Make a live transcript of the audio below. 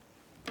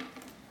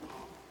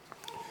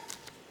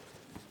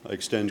I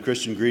extend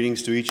Christian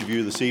greetings to each of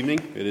you this evening.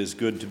 It is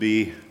good to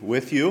be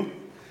with you.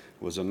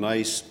 It was a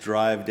nice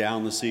drive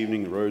down this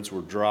evening. The roads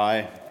were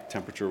dry,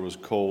 temperature was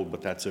cold,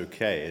 but that's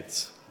okay.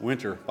 It's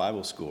winter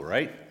Bible school,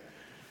 right?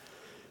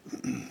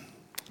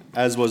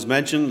 As was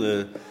mentioned,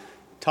 the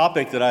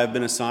topic that I have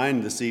been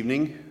assigned this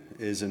evening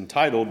is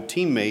entitled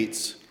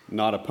Teammates,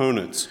 Not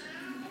Opponents.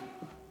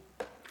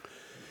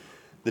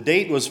 The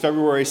date was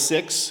February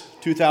 6,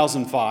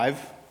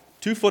 2005.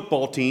 Two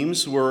football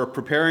teams were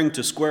preparing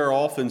to square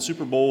off in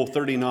Super Bowl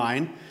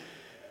 39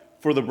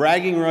 for the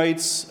bragging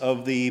rights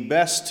of the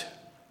best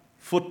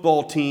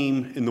football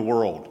team in the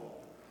world.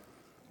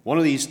 One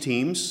of these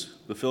teams,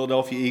 the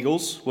Philadelphia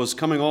Eagles, was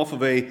coming off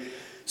of a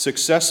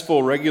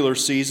successful regular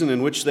season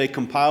in which they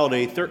compiled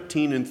a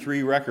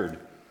 13-3 record.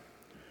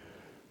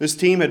 This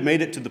team had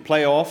made it to the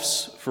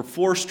playoffs for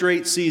 4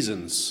 straight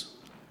seasons,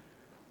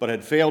 but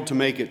had failed to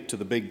make it to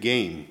the big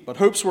game. But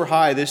hopes were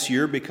high this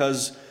year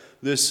because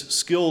this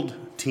skilled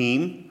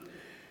team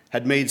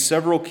had made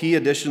several key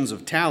additions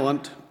of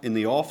talent in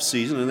the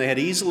offseason, and they had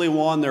easily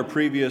won their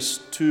previous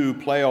 2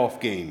 playoff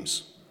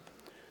games.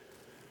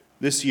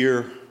 This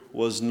year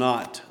was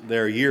not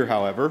their year,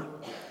 however,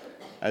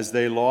 as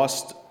they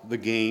lost the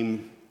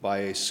game by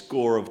a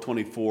score of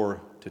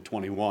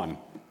 24-21.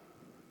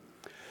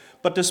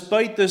 But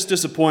despite this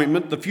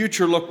disappointment, the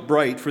future looked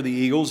bright for the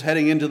Eagles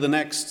heading into the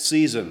next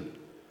season.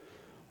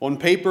 On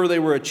paper, they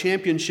were a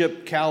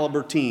championship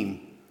caliber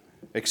team,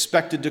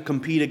 expected to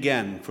compete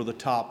again for the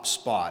top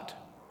spot.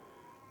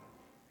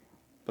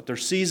 But their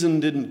season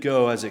didn't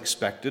go as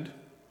expected.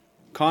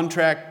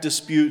 Contract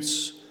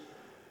disputes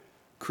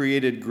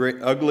created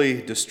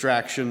ugly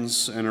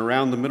distractions, and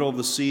around the middle of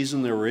the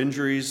season there were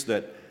injuries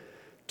that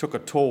took a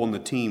toll on the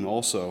team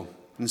also.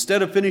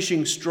 Instead of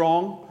finishing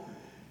strong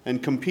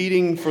and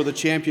competing for the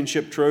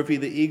championship trophy,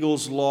 the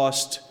Eagles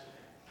lost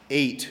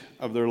 8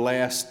 of their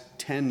last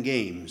 10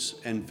 games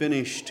and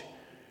finished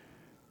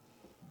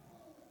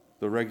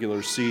the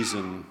regular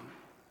season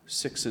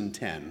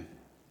 6-10,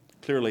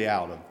 clearly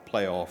out of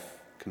playoff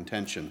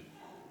contention.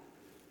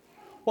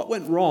 What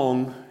went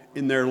wrong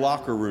in their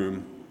locker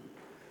room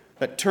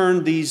that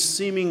turned these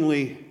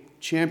seemingly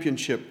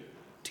championship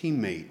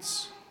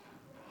teammates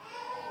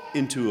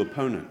into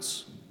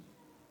opponents?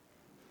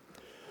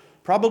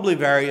 Probably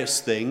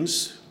various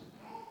things,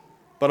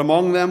 but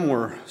among them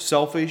were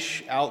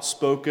selfish,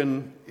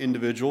 outspoken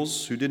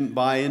individuals who didn't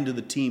buy into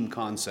the team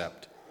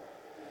concept.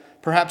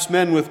 Perhaps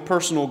men with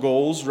personal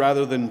goals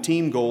rather than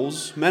team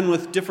goals, men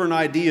with different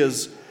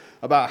ideas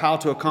about how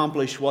to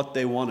accomplish what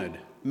they wanted,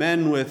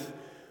 men with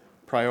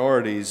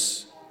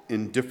priorities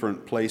in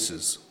different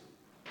places.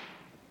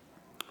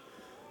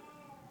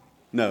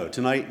 No,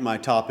 tonight my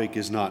topic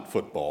is not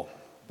football,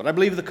 but I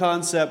believe the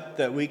concept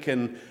that we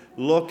can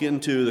look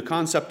into the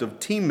concept of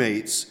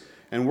teammates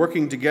and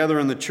working together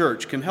in the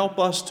church can help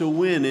us to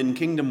win in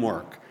kingdom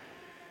work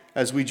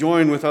as we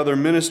join with other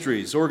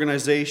ministries,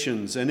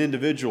 organizations, and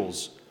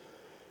individuals.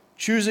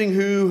 Choosing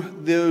who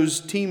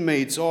those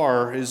teammates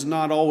are is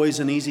not always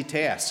an easy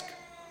task.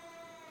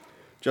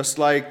 Just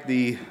like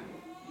the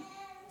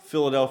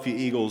Philadelphia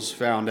Eagles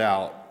found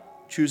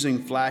out,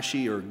 choosing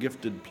flashy or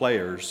gifted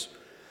players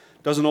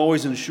doesn't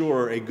always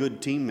ensure a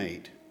good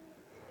teammate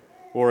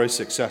or a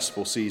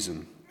successful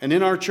season. And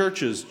in our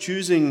churches,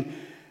 choosing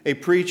a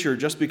preacher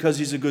just because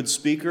he's a good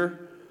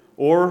speaker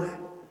or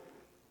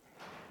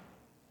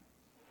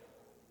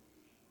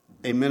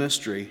a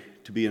ministry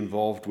to be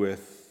involved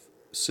with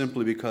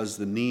simply because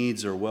the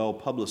needs are well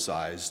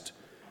publicized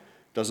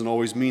doesn't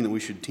always mean that we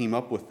should team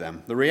up with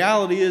them. The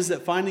reality is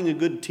that finding a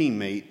good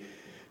teammate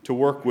to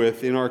work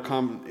with in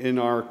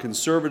our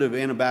conservative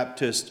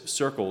Anabaptist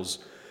circles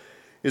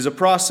is a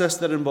process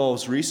that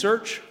involves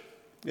research,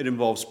 it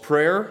involves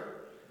prayer,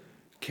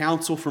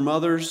 counsel from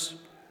others,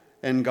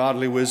 and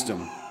godly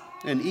wisdom.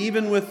 And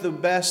even with the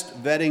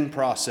best vetting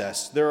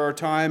process, there are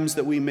times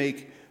that we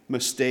make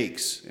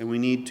mistakes and we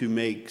need to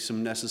make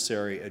some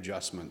necessary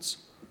adjustments.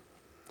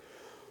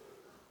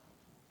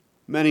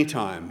 Many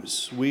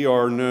times we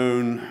are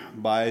known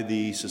by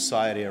the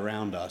society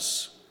around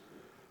us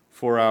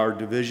for our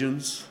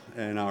divisions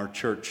and our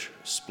church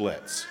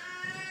splits.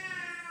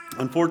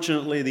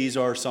 Unfortunately, these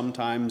are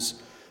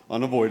sometimes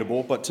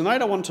unavoidable, but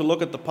tonight I want to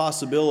look at the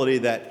possibility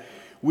that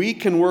we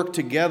can work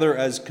together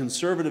as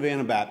conservative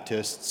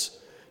Anabaptists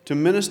to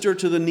minister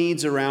to the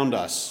needs around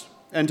us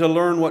and to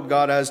learn what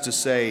God has to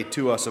say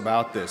to us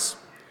about this.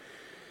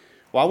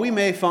 While we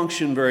may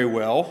function very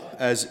well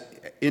as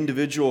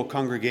individual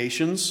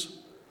congregations,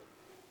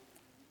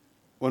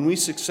 when we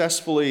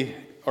successfully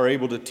are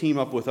able to team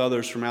up with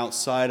others from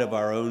outside of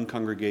our own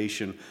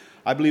congregation,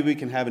 I believe we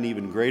can have an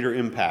even greater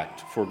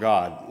impact for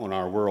God on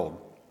our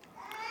world.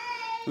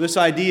 This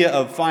idea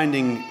of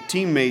finding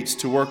teammates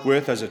to work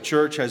with as a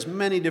church has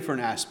many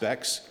different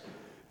aspects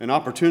and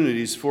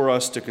opportunities for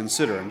us to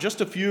consider. And just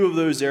a few of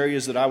those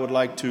areas that I would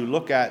like to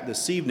look at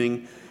this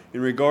evening in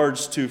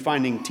regards to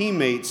finding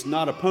teammates,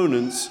 not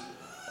opponents,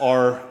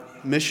 are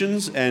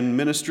missions and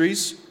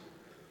ministries,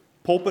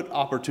 pulpit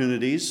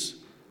opportunities,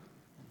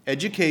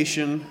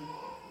 education,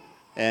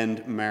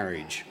 and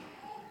marriage.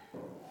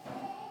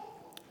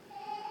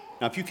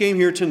 Now, if you came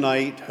here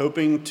tonight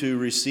hoping to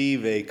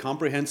receive a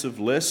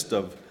comprehensive list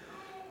of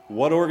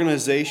what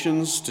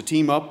organizations to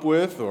team up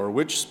with or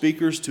which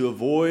speakers to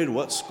avoid,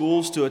 what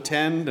schools to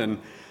attend, and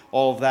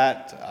all of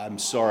that, I'm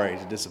sorry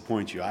to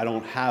disappoint you. I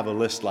don't have a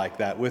list like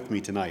that with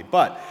me tonight.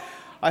 But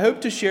I hope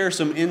to share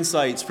some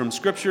insights from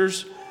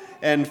scriptures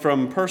and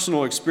from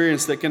personal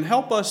experience that can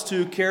help us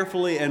to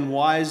carefully and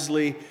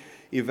wisely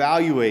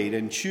evaluate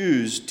and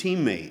choose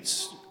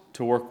teammates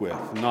to work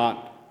with,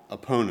 not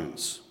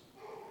opponents.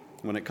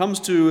 When it comes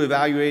to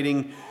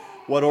evaluating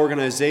what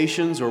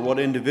organizations or what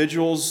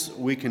individuals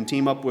we can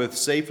team up with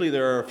safely,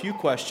 there are a few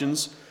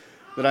questions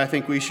that I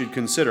think we should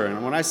consider.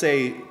 And when I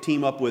say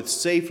team up with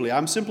safely,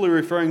 I'm simply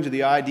referring to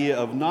the idea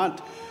of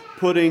not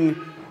putting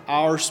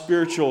our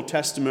spiritual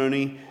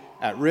testimony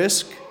at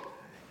risk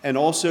and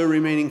also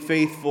remaining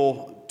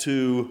faithful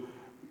to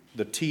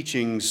the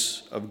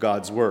teachings of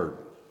God's Word.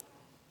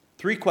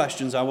 3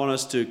 questions I want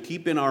us to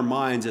keep in our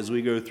minds as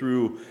we go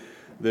through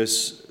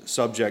this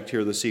subject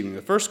here this evening.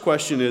 The first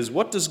question is,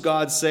 what does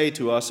God say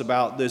to us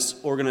about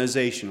this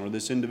organization or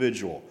this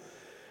individual?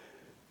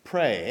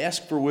 Pray,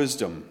 ask for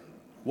wisdom.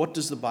 What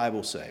does the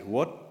Bible say?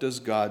 What does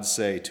God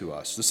say to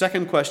us? The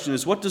second question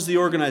is, what does the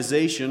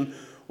organization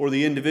or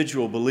the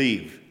individual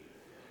believe?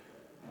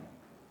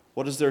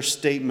 What is their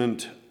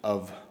statement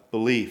of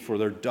belief or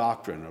their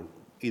doctrine,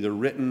 either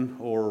written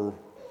or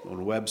on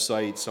a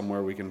website,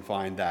 somewhere we can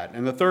find that?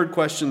 And the third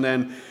question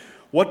then,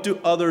 what do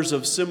others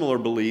of similar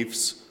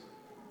beliefs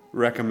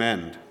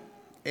recommend?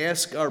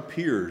 Ask our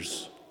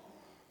peers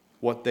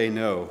what they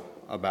know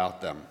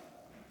about them.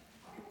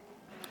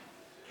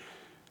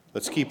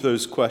 Let's keep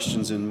those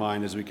questions in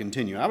mind as we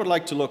continue. I would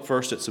like to look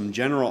first at some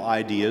general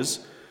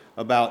ideas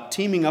about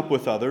teaming up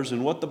with others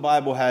and what the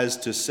Bible has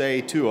to say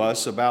to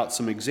us about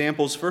some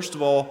examples, first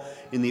of all,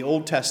 in the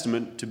Old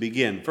Testament to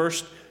begin.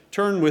 First,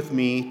 turn with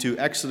me to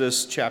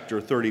Exodus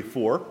chapter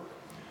 34.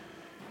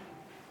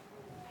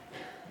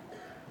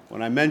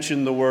 When I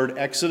mention the word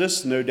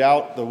Exodus, no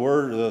doubt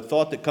the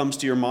thought that comes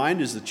to your mind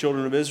is the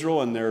children of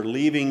Israel and they're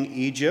leaving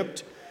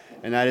Egypt.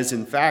 And that is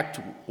in fact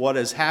what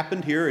has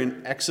happened here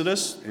in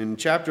Exodus. In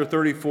chapter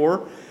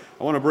 34,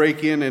 I want to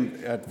break in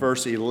at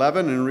verse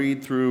 11 and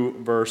read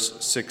through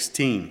verse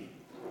 16.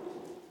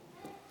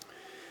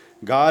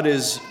 God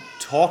is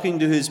talking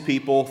to his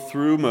people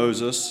through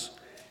Moses,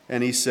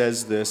 and he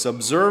says this,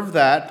 Observe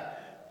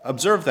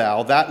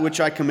thou that which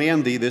I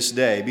command thee this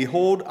day.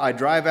 Behold, I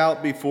drive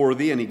out before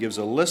thee, and he gives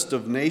a list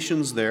of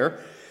nations there.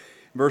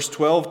 Verse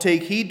 12,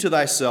 Take heed to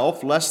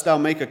thyself, lest thou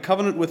make a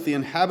covenant with the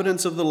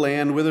inhabitants of the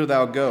land whither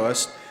thou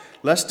goest,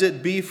 lest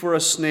it be for a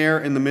snare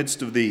in the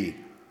midst of thee.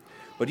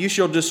 But ye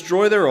shall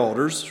destroy their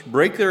altars,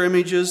 break their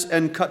images,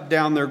 and cut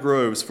down their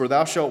groves, for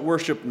thou shalt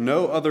worship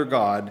no other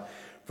God,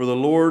 for the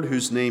Lord,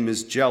 whose name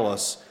is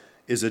jealous,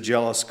 is a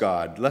jealous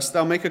God. Lest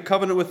thou make a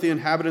covenant with the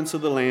inhabitants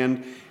of the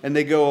land, and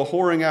they go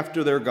a-whoring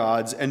after their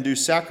gods, and do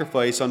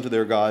sacrifice unto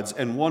their gods,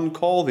 and one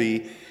call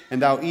thee,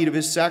 and thou eat of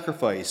his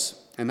sacrifice.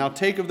 And thou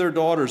take of their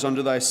daughters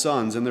unto thy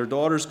sons, and their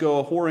daughters go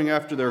a-whoring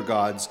after their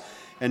gods,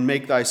 and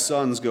make thy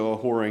sons go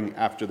a-whoring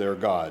after their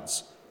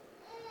gods.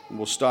 And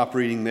we'll stop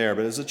reading there.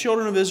 But as the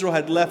children of Israel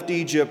had left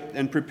Egypt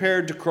and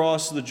prepared to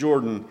cross the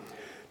Jordan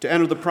to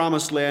enter the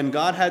promised land,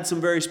 God had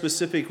some very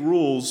specific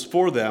rules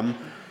for them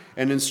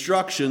and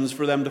instructions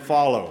for them to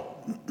follow.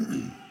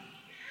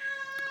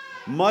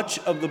 Much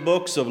of the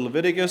books of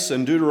Leviticus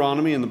and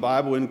Deuteronomy in the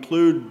Bible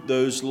include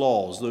those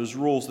laws, those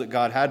rules that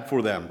God had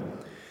for them.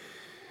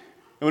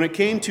 And when it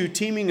came to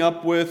teaming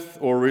up with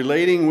or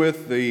relating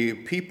with the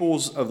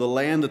peoples of the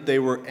land that they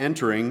were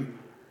entering,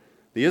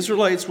 the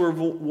Israelites were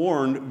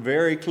warned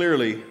very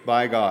clearly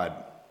by God.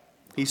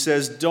 He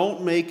says,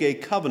 don't make a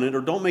covenant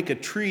or don't make a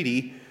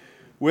treaty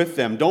with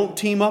them. Don't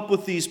team up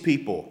with these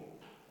people.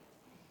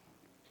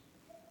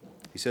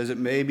 He says it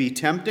may be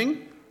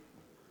tempting,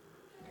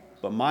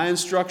 but my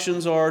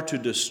instructions are to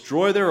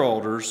destroy their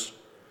altars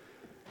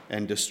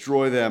and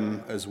destroy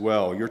them as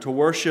well. You're to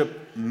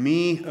worship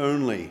me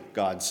only,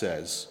 God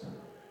says.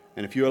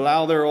 And if you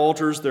allow their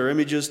altars, their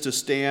images to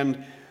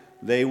stand,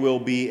 they will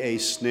be a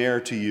snare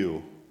to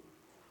you.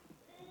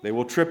 They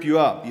will trip you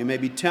up. You may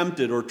be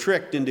tempted or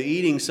tricked into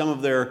eating some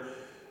of their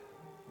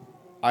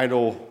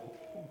idol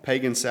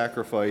pagan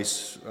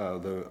sacrifice,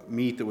 the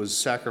meat that was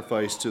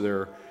sacrificed to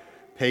their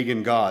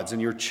pagan gods.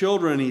 And your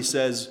children, he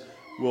says,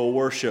 will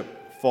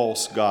worship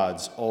false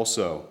gods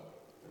also.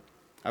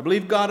 I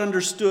believe God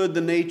understood the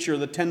nature,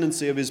 the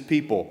tendency of his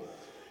people,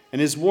 and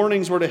his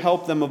warnings were to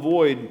help them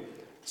avoid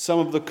some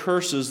of the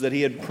curses that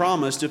he had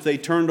promised if they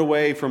turned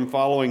away from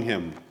following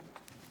him.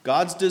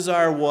 God's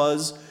desire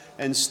was,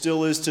 and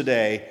still is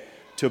today,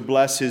 to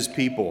bless his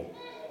people.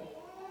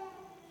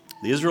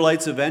 The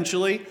Israelites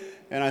eventually,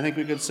 and I think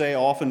we could say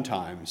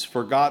oftentimes,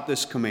 forgot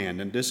this command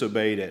and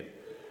disobeyed it.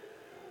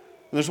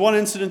 And there's one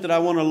incident that I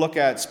want to look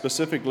at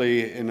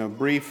specifically in a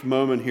brief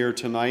moment here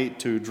tonight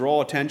to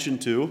draw attention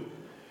to.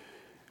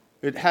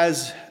 It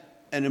has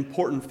an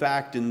important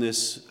fact in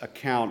this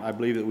account, I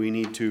believe, that we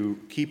need to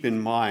keep in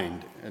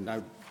mind. And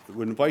I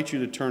would invite you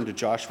to turn to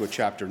Joshua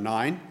chapter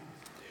 9.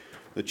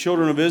 The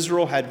children of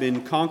Israel had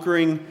been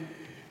conquering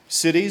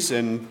cities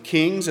and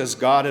kings as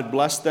God had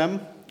blessed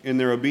them in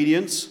their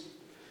obedience.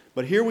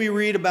 But here we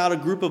read about a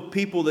group of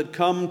people that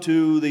come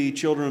to the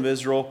children of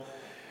Israel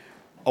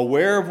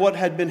aware of what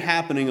had been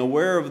happening,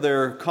 aware of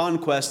their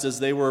conquest as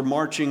they were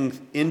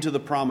marching into the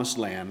promised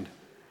land.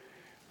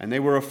 And they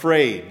were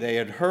afraid. They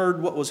had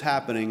heard what was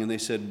happening, and they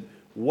said,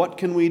 "What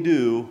can we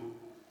do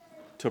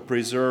to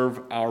preserve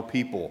our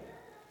people?"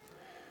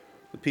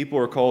 The people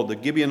are called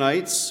the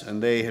Gibeonites,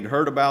 and they had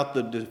heard about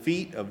the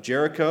defeat of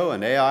Jericho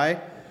and Ai.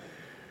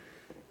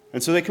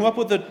 And so they come up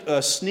with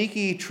a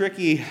sneaky,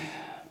 tricky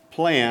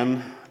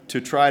plan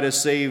to try to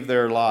save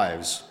their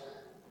lives.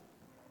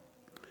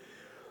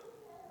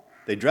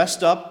 They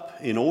dressed up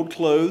in old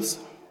clothes,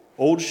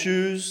 old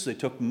shoes. They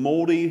took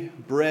moldy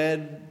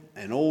bread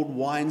and old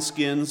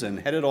wineskins and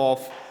headed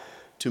off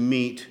to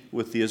meet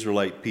with the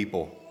Israelite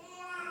people.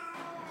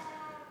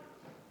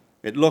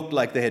 It looked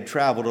like they had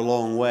traveled a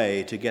long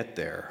way to get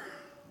there,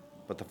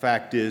 but the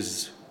fact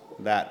is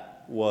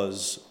that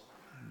was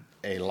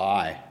a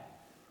lie.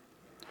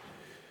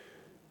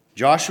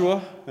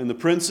 Joshua and the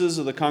princes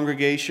of the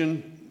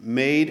congregation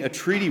made a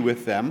treaty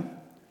with them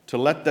to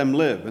let them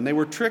live, and they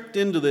were tricked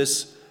into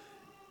this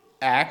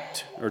by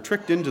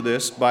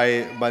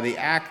the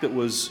act that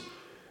was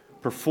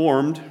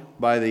performed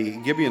by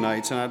the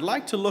Gibeonites. And I'd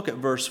like to look at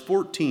verse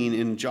 14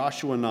 in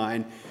Joshua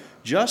 9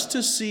 just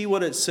to see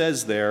what it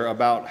says there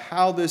about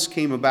how this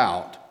came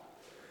about.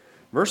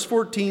 Verse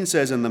 14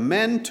 says, "And the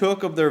men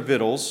took of their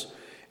victuals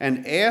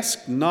and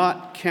asked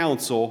not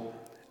counsel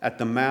at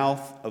the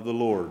mouth of the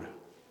Lord."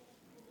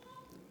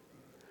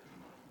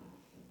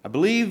 I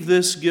believe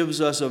this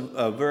gives us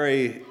a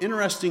very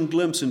interesting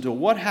glimpse into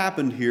what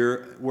happened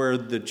here, where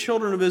the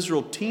children of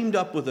Israel teamed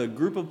up with a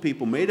group of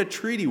people, made a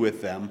treaty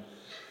with them,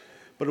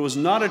 but it was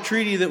not a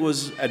treaty that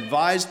was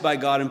advised by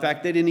God. In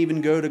fact, they didn't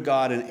even go to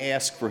God and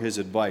ask for his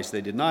advice.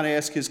 They did not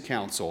ask his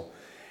counsel.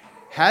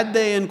 Had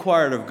they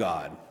inquired of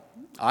God,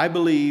 I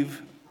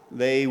believe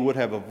they could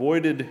have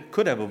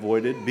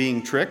avoided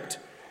being tricked.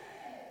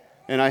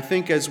 And I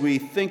think as we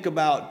think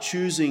about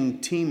choosing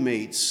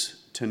teammates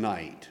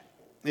tonight,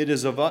 it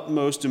is of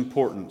utmost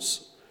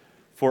importance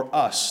for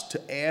us to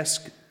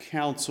ask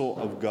counsel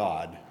of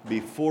God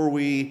before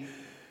we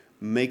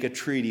make a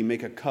treaty,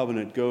 make a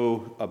covenant,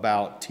 go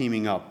about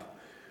teaming up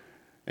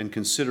and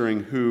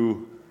considering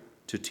who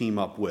to team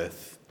up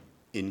with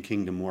in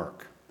kingdom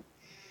work.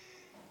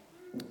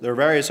 There are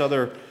various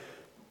other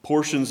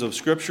portions of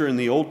Scripture in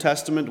the Old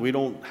Testament. We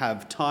don't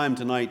have time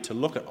tonight to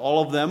look at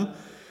all of them,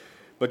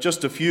 but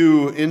just a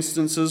few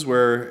instances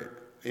where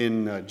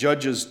in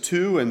Judges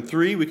 2 and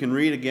 3, we can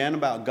read again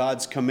about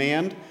God's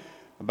command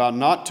about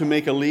not to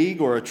make a league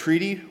or a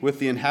treaty with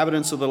the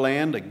inhabitants of the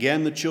land.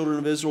 Again, the children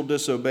of Israel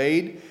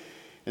disobeyed.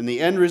 And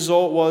the end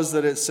result was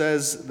that it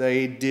says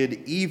they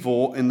did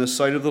evil in the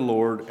sight of the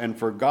Lord and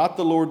forgot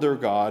the Lord their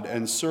God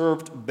and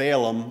served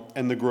Balaam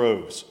and the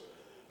groves.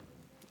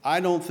 I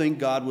don't think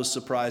God was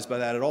surprised by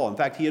that at all. In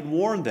fact, he had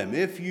warned them,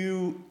 if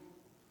you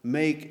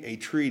make a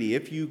treaty,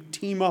 if you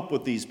team up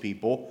with these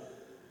people,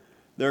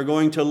 they're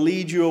going to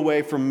lead you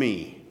away from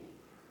me.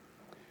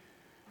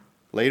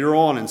 Later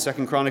on in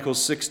 2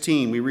 Chronicles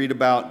 16, we read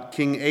about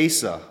King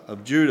Asa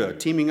of Judah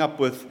teaming up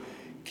with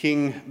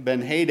King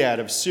Ben-Hadad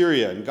of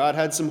Syria, and God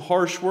had some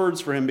harsh words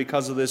for him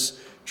because of this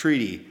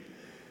treaty.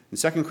 In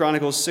 2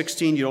 Chronicles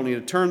 16, you don't need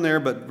to turn there,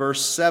 but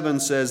verse 7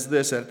 says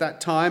this: "At that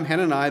time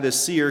Hanani the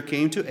seer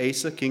came to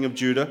Asa, king of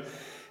Judah,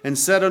 and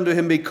said unto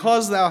him,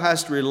 Because thou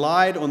hast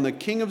relied on the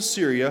king of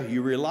Syria,"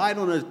 you relied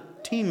on a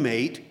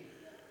teammate,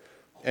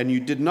 "and you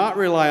did not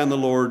rely on the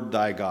Lord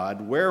thy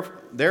God,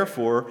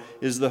 therefore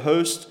is the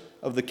host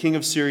of the king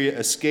of Syria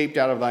escaped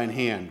out of thine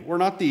hand. Were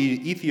not the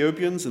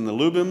Ethiopians and the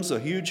Lubims a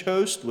huge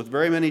host with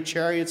very many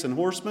chariots and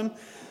horsemen?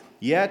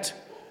 Yet,"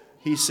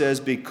 he says,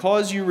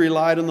 "because you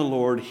relied on the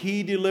Lord,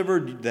 he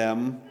delivered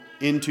them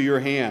into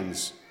your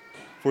hands.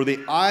 For the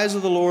eyes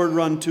of the Lord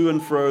run to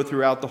and fro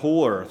throughout the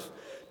whole earth,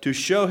 to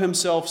show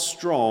himself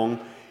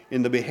strong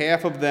in the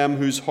behalf of them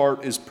whose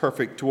heart is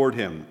perfect toward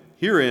him.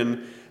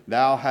 Herein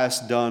thou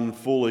hast done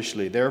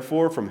foolishly.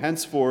 Therefore, from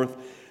henceforth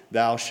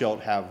thou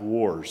shalt have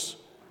wars."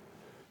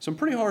 Some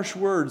pretty harsh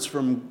words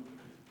from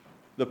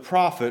the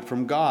prophet,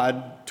 from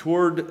God,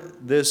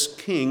 toward this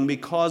king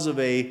because of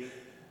an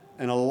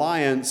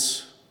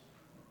alliance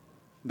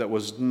that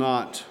was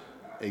not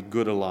a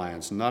good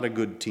alliance, not a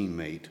good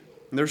teammate.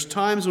 And there's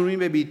times when we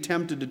may be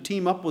tempted to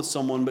team up with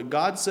someone, but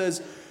God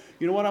says,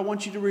 you know what, I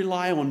want you to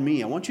rely on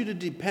me. I want you to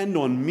depend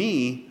on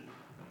me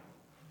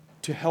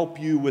to help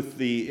you with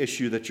the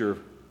issue that you're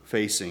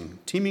facing.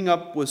 Teaming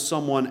up with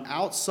someone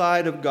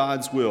outside of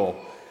God's will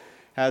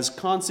has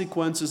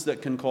consequences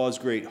that can cause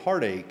great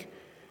heartache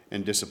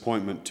and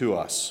disappointment to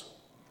us.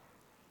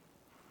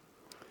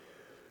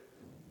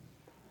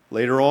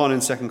 Later on in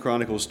 2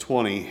 Chronicles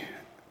 20,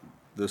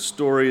 the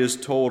story is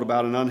told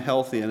about an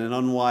unhealthy and an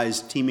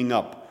unwise teaming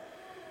up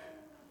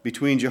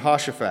between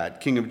Jehoshaphat,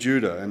 king of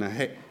Judah, and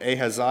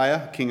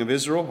Ahaziah, king of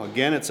Israel.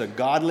 Again, it's a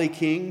godly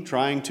king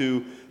trying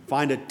to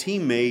find a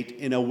teammate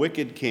in a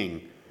wicked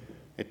king.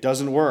 It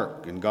doesn't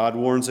work, and God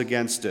warns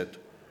against it.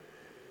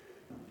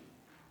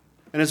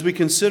 And as we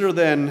consider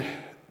then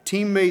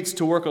teammates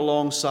to work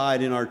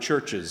alongside in our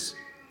churches,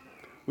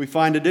 we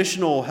find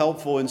additional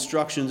helpful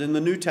instructions in the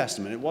New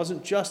Testament. It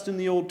wasn't just in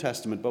the Old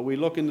Testament, but we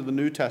look into the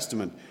New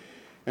Testament,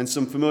 and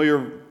some familiar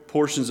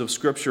portions of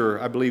Scripture,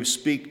 I believe,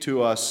 speak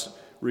to us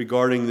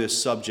regarding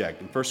this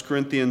subject. In 1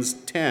 Corinthians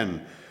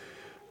 10,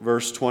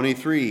 verse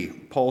 23,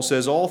 Paul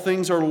says, "All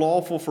things are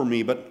lawful for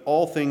me, but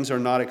all things are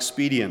not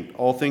expedient.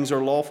 All things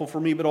are lawful for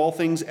me, but all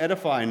things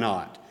edify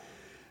not.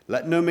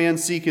 Let no man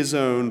seek his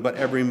own, but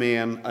every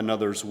man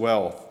another's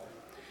wealth."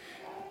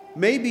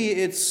 Maybe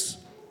it's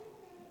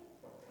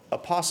a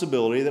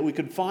possibility that we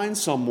could find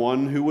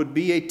someone who would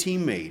be a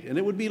teammate, and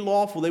it would be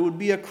lawful. They would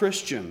be a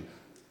Christian,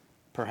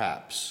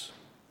 perhaps.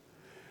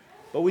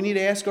 But we need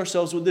to ask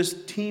ourselves, would this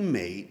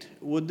teammate,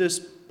 would this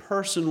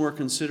person we're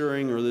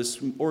considering, or this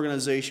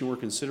organization we're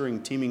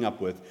considering teaming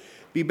up with,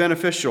 be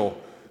beneficial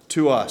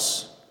to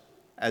us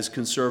as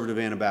conservative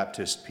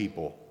Anabaptist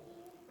people?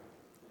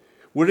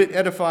 Would it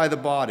edify the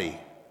body?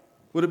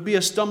 Would it be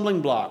a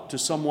stumbling block to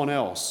someone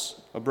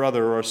else, a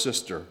brother or a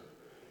sister?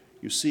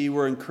 You see,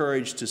 we're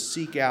encouraged to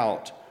seek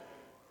out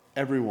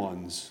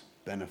everyone's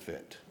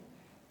benefit.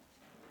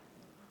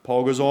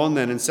 Paul goes on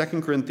then in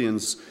 2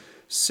 Corinthians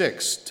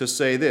 6 to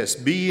say this,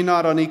 "Be ye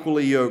not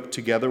unequally yoked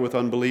together with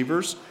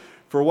unbelievers?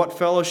 For what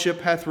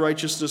fellowship hath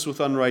righteousness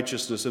with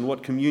unrighteousness? And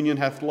what communion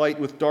hath light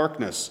with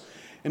darkness?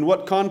 And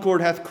what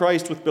concord hath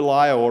Christ with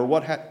Belial? Or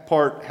what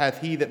part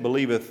hath he that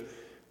believeth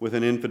with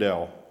an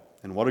infidel?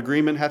 And what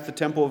agreement hath the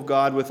temple of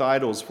God with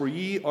idols? For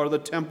ye are the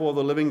temple of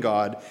the living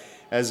God.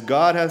 As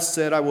God hath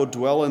said, I will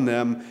dwell in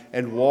them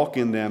and walk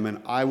in them,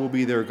 and I will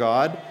be their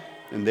God,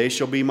 and they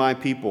shall be my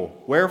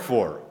people.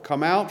 Wherefore,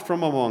 come out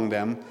from among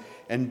them,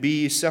 and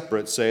be ye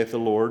separate, saith the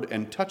Lord,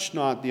 and touch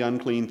not the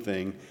unclean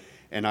thing,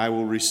 and I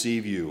will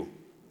receive you."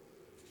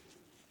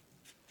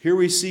 Here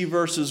we see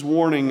verses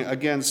warning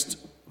against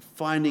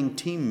finding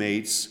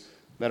teammates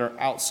that are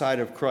outside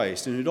of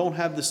Christ and who don't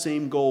have the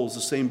same goals,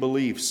 the same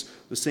beliefs,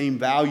 the same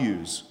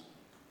values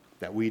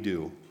that we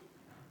do.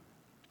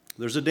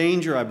 There's a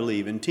danger, I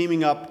believe, in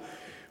teaming up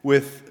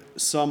with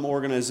some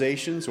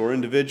organizations or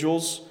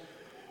individuals,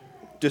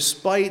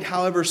 despite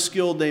however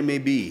skilled they may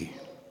be,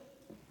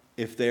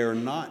 if they are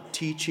not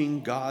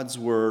teaching God's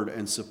word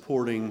and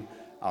supporting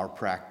our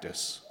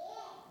practice.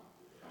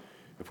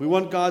 If we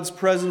want God's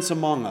presence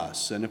among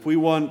us, and if we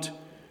want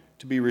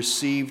to be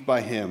received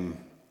by Him,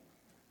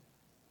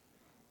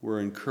 we're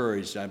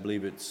encouraged, I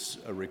believe it's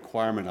a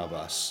requirement of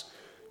us,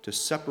 to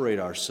separate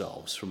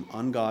ourselves from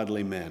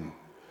ungodly men,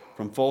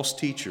 from false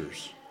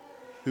teachers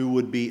who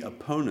would be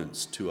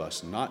opponents to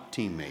us, not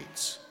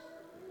teammates.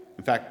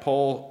 In fact,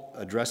 Paul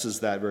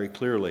addresses that very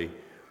clearly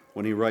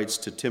when he writes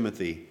to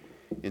Timothy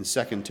in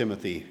 2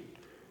 Timothy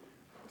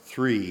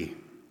 3.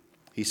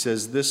 He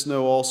says, "This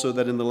know also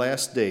that in the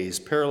last days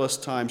perilous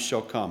times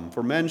shall come.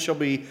 For men shall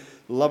be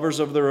lovers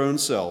of their own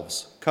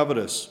selves,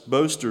 covetous,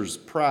 boasters,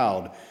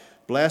 proud,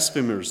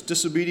 blasphemers,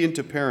 disobedient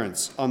to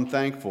parents,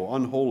 unthankful,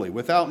 unholy,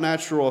 without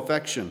natural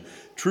affection,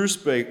 truce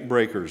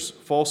breakers,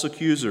 false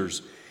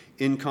accusers,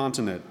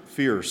 incontinent,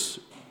 fierce,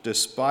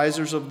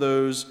 despisers of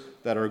those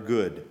that are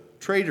good,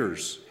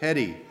 traitors,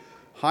 heady,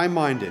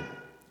 high-minded,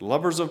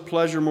 lovers of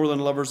pleasure more than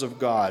lovers of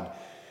God,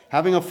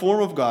 having a form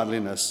of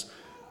godliness,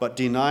 but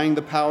denying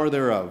the power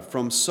thereof.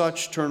 From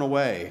such turn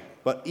away.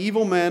 But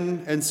evil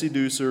men and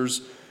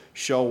seducers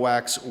shall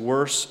wax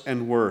worse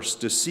and worse,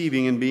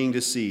 deceiving and being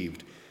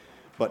deceived.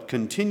 But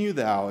continue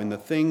thou in the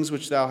things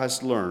which thou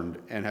hast learned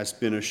and hast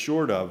been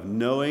assured of,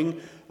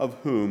 knowing of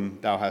whom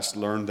thou hast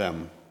learned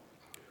them."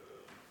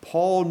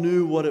 Paul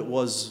knew what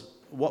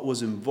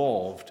was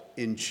involved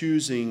in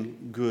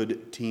choosing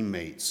good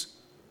teammates.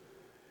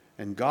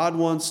 And God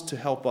wants to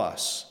help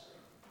us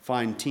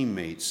find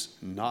teammates,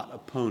 not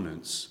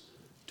opponents,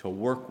 to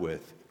work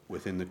with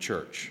within the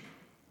church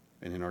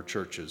and in our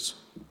churches.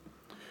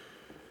 I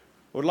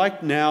would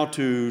like now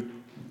to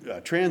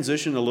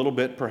transition a little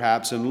bit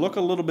perhaps and look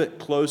a little bit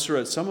closer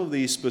at some of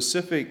these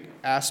specific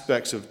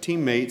aspects of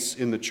teammates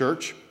in the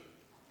church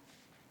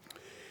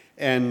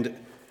and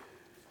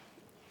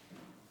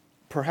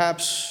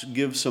perhaps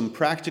give some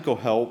practical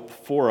help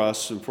for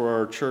us and for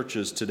our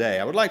churches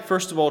today. I would like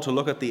first of all to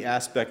look at the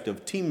aspect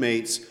of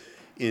teammates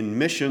in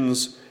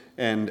missions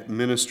and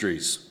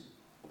ministries.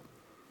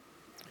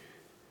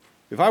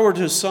 If I were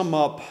to sum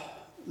up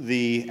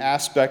the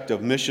aspect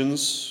of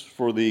missions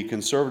for the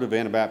conservative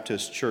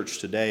Anabaptist church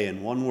today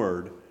in one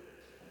word,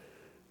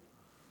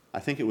 I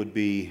think it would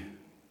be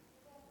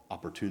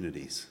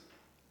opportunities.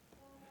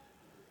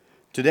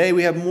 Today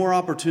we have more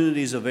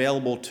opportunities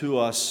available to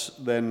us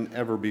than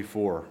ever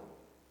before.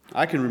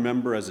 I can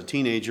remember as a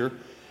teenager,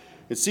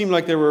 it seemed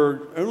like there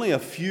were only a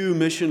few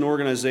mission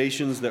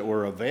organizations that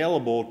were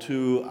available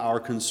to our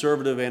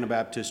conservative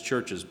Anabaptist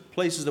churches,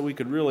 places that we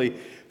could really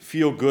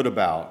feel good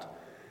about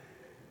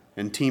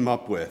and team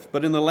up with.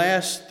 But in the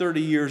last 30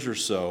 years or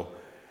so,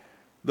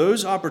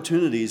 those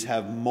opportunities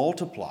have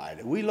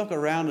multiplied. We look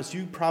around us,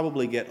 you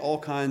probably get all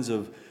kinds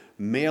of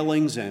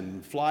mailings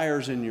and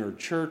flyers in your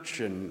church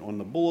and on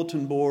the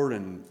bulletin board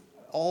and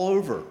all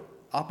over,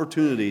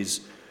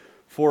 opportunities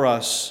for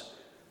us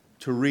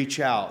to reach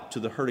out to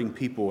the hurting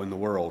people in the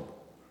world.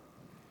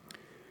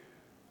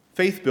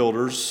 Faith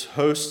Builders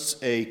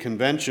hosts a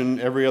convention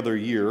every other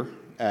year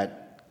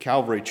at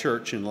Calvary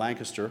Church in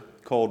Lancaster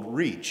called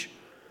Reach.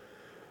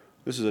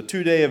 This is a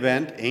 2-day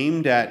event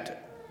aimed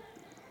at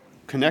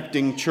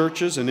connecting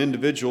churches and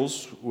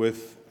individuals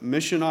with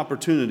mission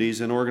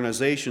opportunities and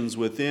organizations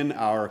within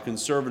our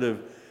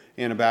conservative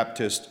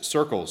Anabaptist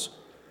circles.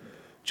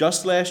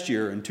 Just last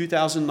year, in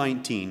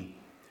 2019,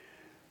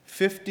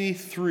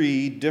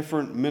 53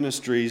 different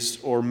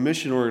ministries or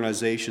mission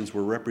organizations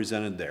were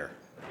represented there.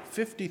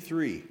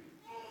 53.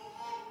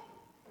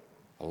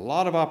 A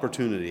lot of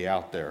opportunity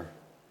out there.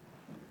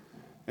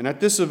 And at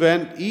this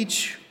event,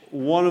 each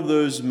one of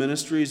those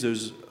ministries,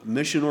 those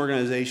mission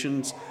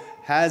organizations,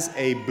 has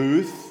a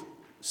booth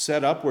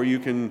set up where you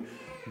can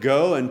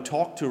go and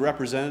talk to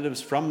representatives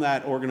from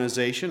that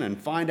organization and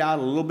find out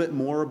a little bit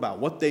more about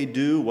what they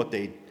do, what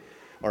they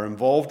are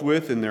involved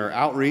with in their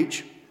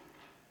outreach.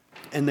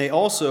 And they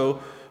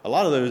also, a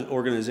lot of those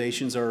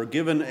organizations are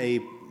given a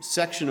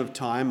section of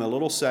time, a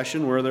little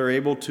session where they're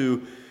able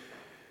to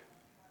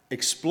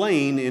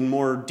explain in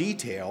more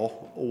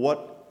detail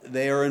what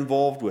they are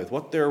involved with,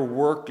 what their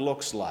work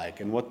looks like,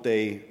 and what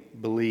they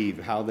believe,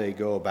 how they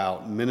go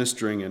about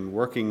ministering and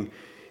working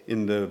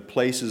in the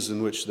places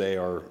in which they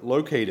are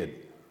located.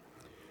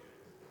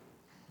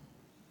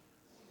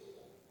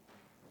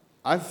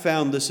 I've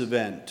found this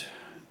event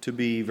to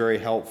be very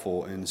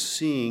helpful in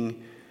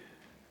seeing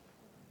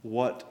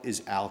what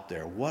is out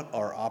there, what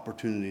our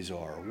opportunities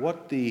are,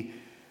 what the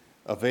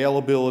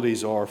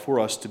availabilities are for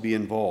us to be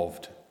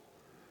involved,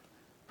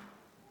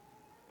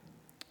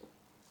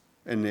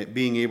 and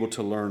being able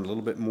to learn a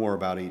little bit more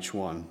about each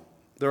one.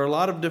 There are a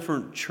lot of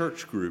different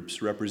church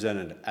groups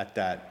represented at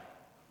that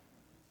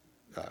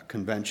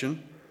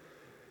convention.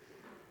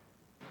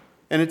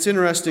 And it's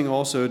interesting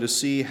also to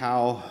see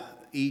how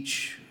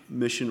each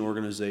mission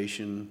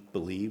organization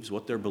believes,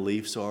 what their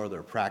beliefs are,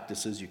 their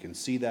practices. You can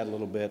see that a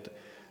little bit.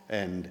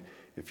 And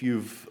if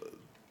you've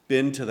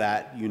been to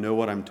that, you know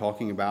what I'm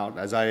talking about.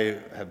 As I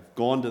have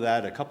gone to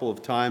that a couple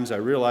of times, I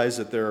realize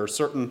that there are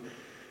certain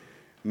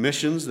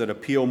missions that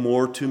appeal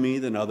more to me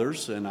than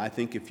others, and I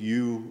think if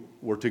you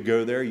were to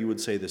go there, you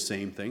would say the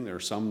same thing. There are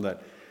some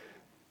that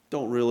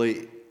don't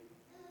really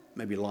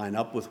maybe line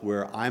up with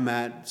where I'm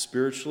at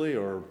spiritually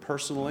or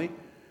personally,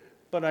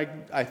 but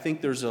I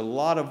think there's a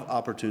lot of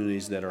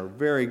opportunities that are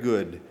very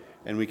good,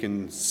 and we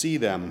can see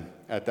them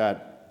at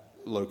that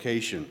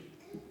location.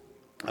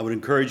 I would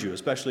encourage you,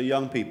 especially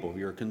young people, if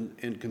you're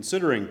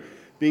considering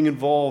being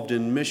involved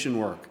in mission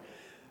work,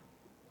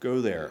 go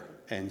there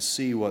and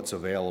see what's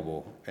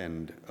available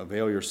and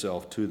avail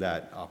yourself to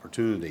that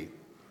opportunity.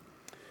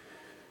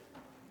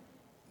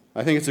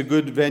 I think it's a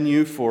good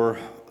venue for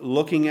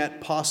looking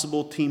at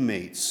possible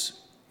teammates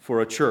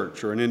for a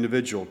church or an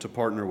individual to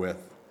partner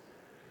with.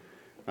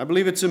 I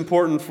believe it's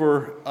important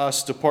for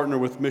us to partner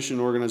with mission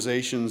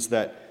organizations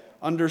that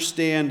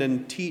understand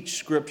and teach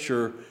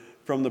Scripture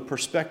from the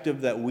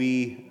perspective that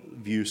we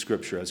view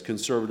Scripture as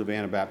conservative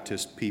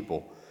Anabaptist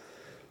people.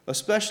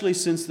 Especially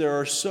since there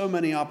are so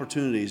many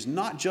opportunities,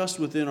 not just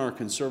within our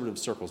conservative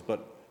circles,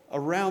 but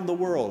around the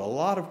world. A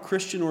lot of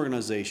Christian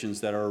organizations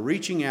that are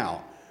reaching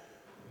out.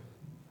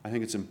 I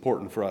think it's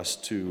important for us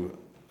to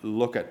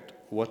look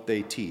at what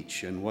they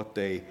teach and what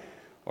they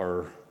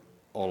are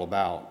all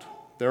about.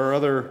 There are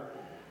other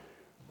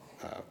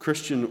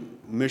Christian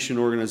mission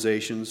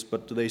organizations,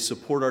 but do they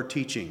support our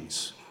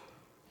teachings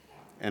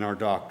and our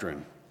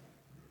doctrine?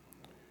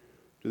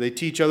 Do they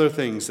teach other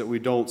things that we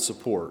don't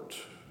support?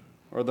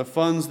 Are the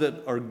funds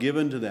that are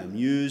given to them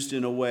used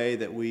in a way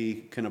that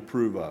we can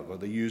approve of? Are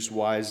they used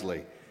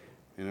wisely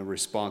in a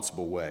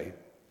responsible way?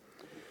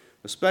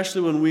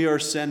 Especially when we are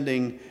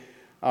sending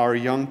our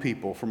young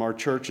people from our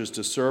churches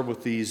to serve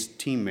with these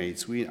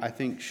teammates, we, I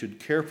think, should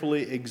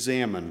carefully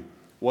examine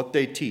what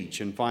they teach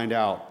and find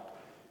out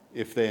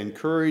if they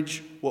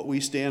encourage what we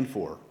stand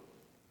for.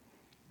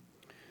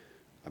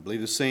 I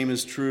believe the same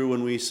is true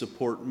when we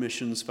support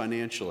missions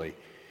financially.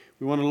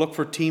 We want to look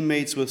for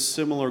teammates with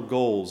similar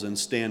goals and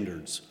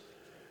standards.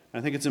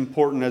 I think it's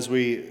important as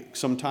we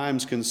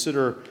sometimes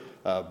consider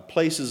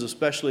places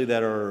especially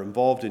that are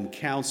involved in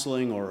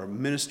counseling or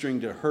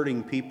ministering to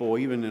hurting people,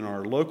 even in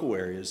our local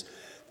areas,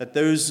 that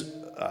those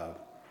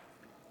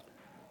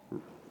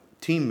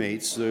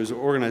teammates, those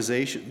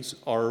organizations,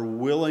 are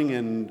willing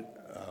and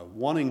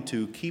wanting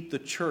to keep the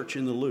church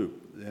in the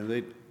loop. And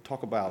they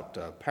talk about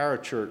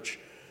parachurch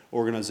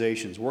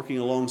organizations working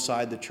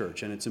alongside the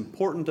church, and it's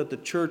important that the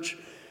church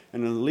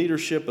and the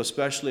leadership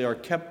especially are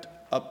kept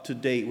up to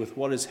date with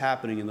what is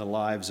happening in the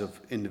lives of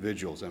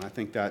individuals. And I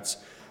think that's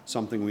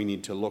something we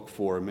need to look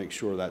for and make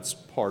sure that's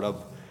part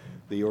of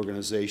the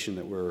organization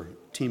that we're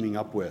teaming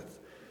up with.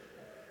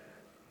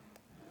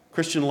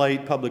 Christian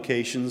Light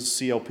Publications,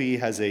 CLP,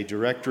 has a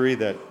directory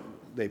that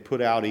they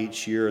put out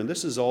each year, and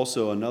this is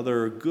also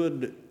another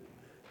good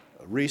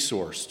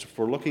resourced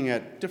for looking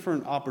at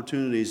different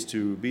opportunities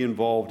to be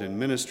involved in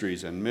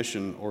ministries and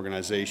mission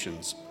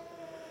organizations.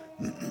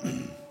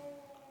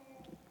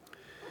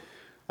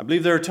 I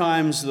believe there are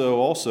times, though,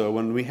 also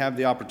when we have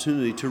the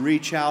opportunity to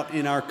reach out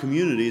in our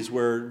communities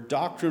where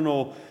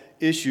doctrinal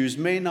issues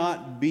may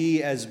not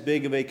be as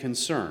big of a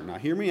concern. Now,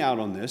 hear me out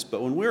on this,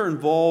 but when we're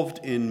involved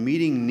in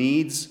meeting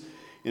needs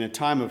in a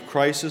time of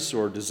crisis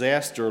or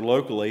disaster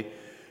locally,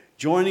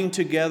 joining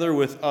together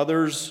with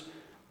others,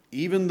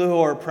 even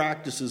though our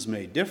practices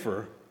may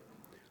differ,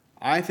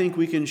 I think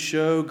we can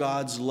show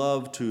God's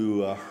love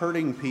to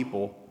hurting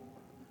people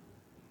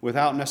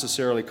without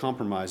necessarily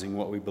compromising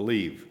what we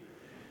believe.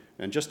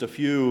 And just a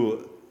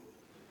few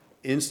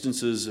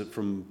instances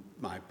from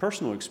my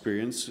personal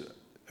experience.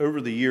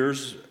 Over the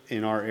years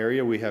in our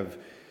area, we have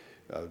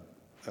a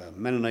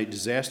Mennonite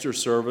disaster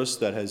service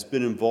that has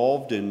been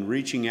involved in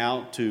reaching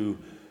out to,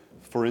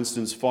 for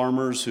instance,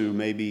 farmers who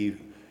may be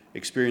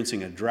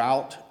experiencing a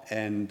drought,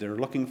 and they're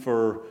looking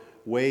for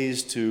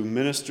ways to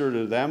minister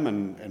to them.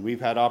 And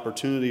we've had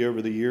opportunity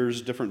over the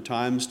years, different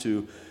times,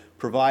 to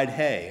provide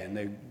hay. And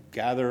they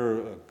gather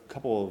a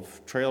couple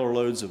of trailer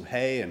loads of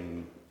hay,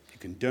 and you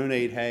can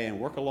donate hay and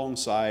work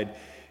alongside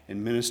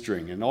in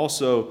ministering. And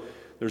also,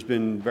 there's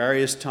been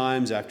various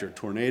times after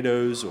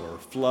tornadoes or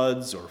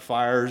floods or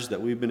fires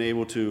that we've been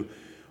able to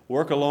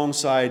work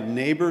alongside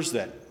neighbors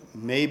that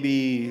may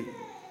be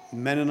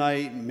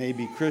Mennonite, may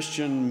be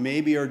Christian,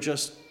 maybe are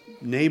just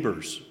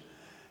neighbors.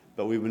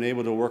 But we've been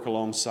able to work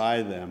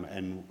alongside them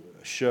and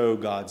show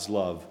God's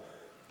love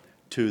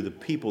to the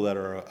people that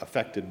are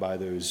affected by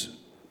those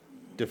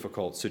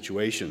difficult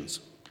situations.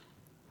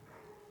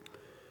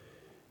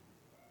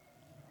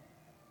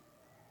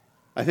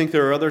 I think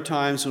there are other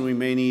times when we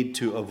may need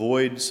to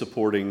avoid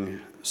supporting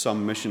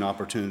some mission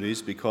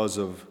opportunities because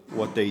of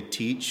what they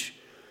teach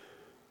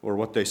or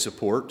what they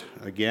support.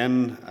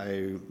 Again,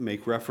 I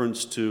make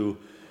reference to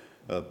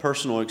a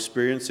personal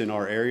experience in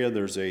our area.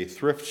 There's a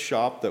thrift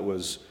store that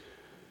was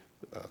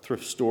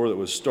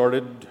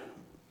started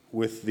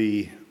with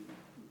the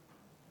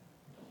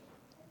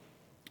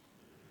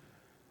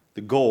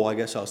goal, I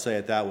guess I'll say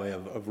it that way,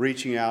 of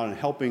reaching out and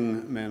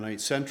helping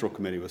Mennonite Central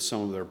Committee with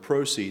some of their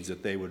proceeds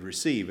that they would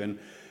receive. And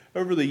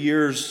over the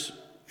years,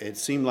 it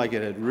seemed like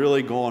it had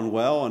really gone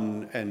well,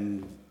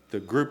 and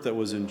the group that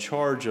was in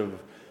charge of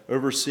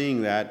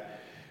overseeing that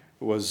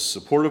was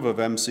supportive of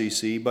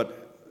MCC,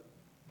 but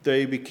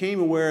they became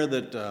aware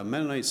that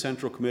Mennonite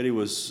Central Committee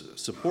was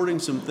supporting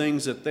some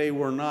things that they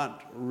were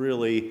not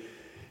really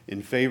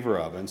in favor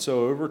of. And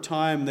so over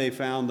time, they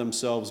found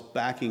themselves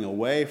backing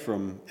away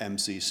from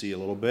MCC a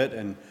little bit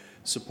and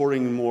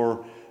supporting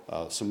more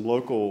some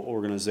local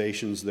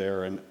organizations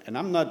there. And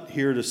I'm not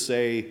here to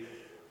say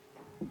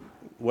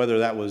whether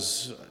that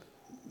was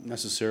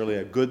necessarily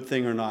a good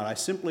thing or not. I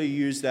simply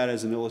use that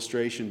as an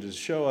illustration to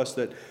show us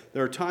that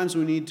there are times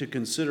we need to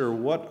consider,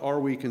 what are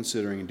we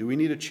considering? Do we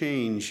need a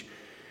change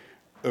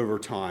over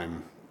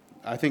time?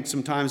 I think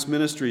sometimes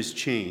ministries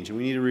change, and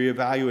we need to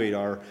reevaluate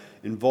our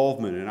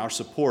involvement and our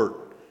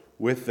support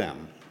with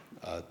them.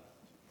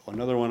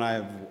 Another one I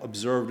have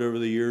observed over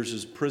the years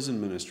is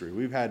prison ministry.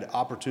 We've had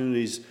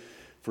opportunities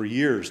for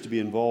years to be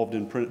involved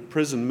in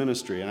prison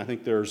ministry, and I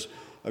think there's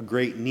a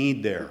great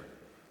need there.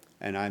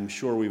 And I'm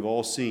sure we've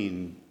all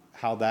seen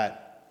how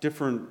that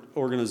different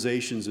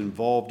organizations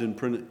involved in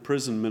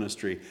prison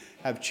ministry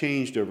have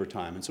changed over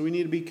time. And so we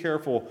need to be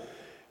careful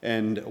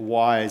and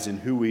wise in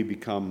who we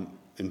become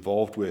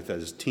involved with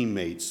as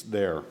teammates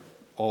there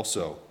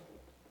also.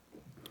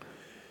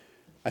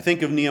 I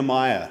think of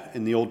Nehemiah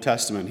in the Old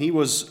Testament. He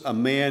was a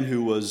man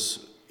who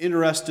was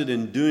interested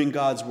in doing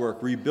God's work,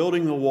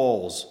 rebuilding the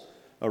walls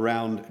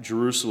around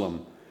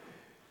Jerusalem.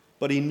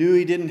 But he knew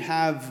he didn't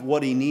have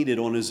what he needed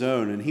on his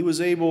own, and he was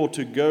able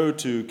to go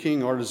to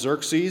King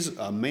Artaxerxes,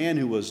 a man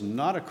who was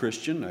not a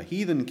Christian, a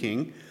heathen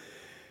king,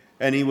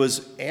 and he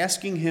was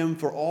asking him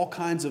for all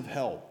kinds of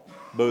help,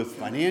 both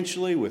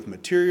financially, with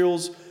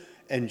materials,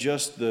 and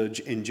just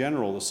in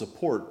general, the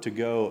support to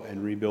go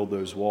and rebuild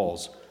those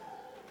walls.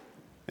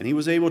 And he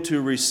was able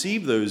to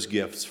receive those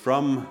gifts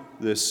from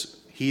this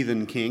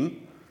heathen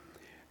king,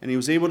 and he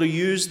was able to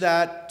use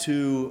that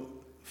to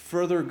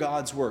further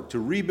God's work, to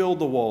rebuild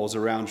the walls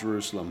around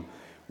Jerusalem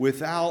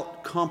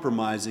without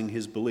compromising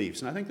his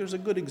beliefs. And I think there's a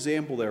good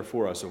example there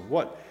for us of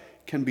what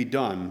can be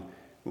done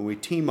when we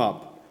team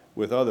up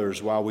with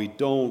others while we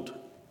don't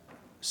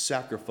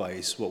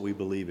sacrifice what we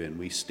believe in.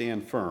 We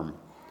stand firm.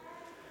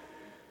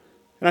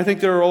 And I think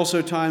there are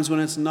also times when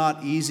it's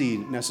not easy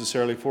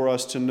necessarily for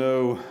us to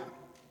know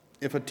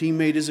if a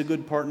teammate is a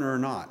good partner or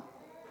not.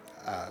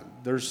 I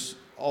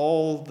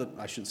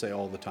shouldn't say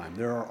all the time,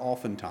 there are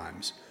often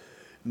times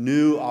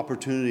new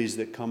opportunities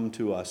that come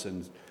to us,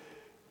 and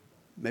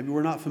maybe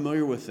we're not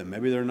familiar with them.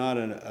 Maybe they're not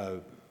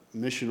a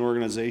mission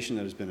organization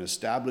that has been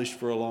established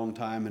for a long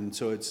time, and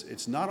so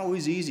it's not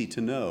always easy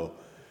to know,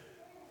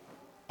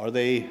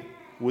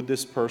 would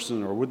this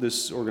person or would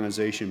this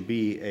organization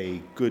be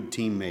a good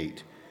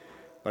teammate?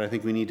 But I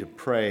think we need to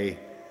pray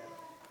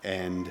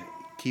and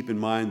keep in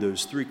mind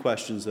those three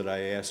questions that I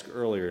asked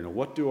earlier.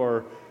 What do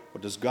our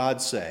What does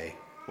God say?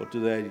 What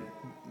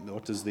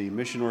does the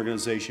mission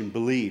organization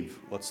believe?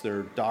 What's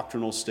their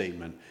doctrinal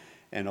statement?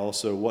 And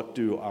also, what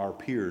do our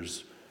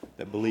peers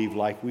that believe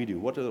like we do?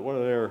 What are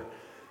their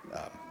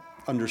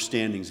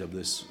understandings of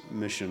this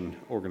mission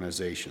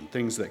organization?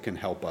 Things that can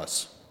help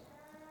us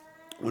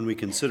when we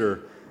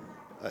consider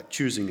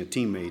choosing a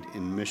teammate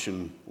in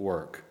mission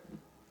work.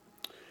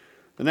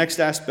 The next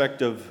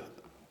aspect of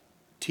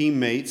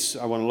teammates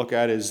I want to look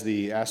at is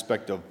the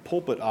aspect of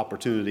pulpit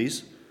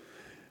opportunities.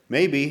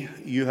 Maybe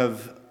you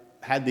have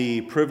had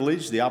the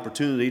privilege, the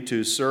opportunity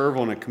to serve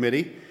on a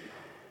committee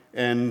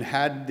and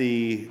had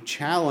the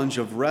challenge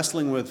of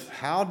wrestling with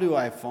how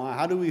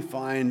do we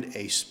find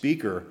a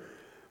speaker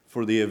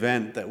for the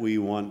event that we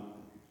want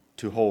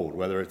to hold,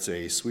 whether it's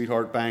a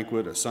sweetheart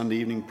banquet, a Sunday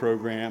evening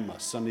program, a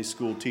Sunday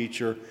school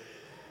teacher,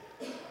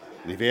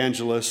 an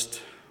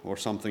evangelist, or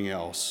something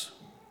else.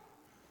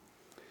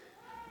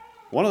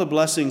 One of the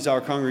blessings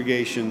our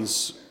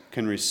congregations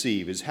can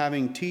receive is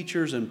having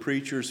teachers and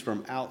preachers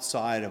from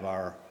outside of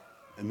our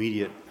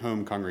immediate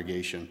home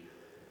congregation.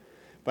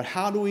 But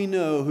how do we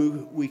know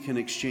who we can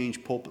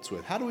exchange pulpits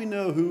with? How do we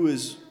know who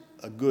is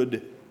a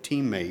good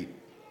teammate?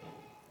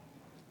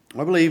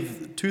 I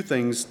believe two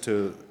things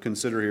to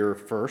consider here.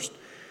 First,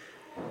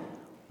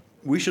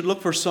 we should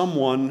look for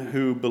someone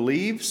who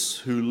believes,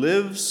 who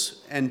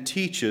lives, and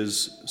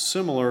teaches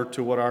similar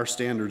to what our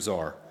standards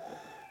are.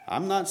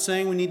 I'm not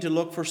saying we need to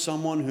look for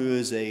someone who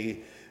is a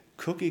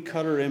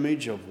cookie-cutter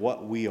image of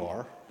what we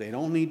are. They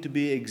don't need to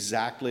be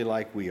exactly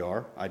like we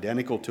are,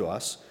 identical to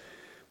us,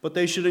 but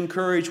they should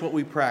encourage what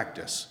we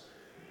practice.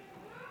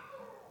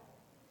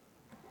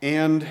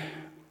 And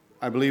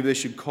I believe they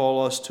should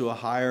call us to a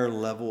higher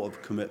level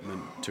of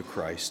commitment to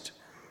Christ.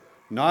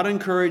 Not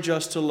encourage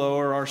us to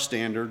lower our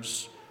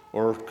standards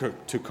or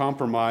to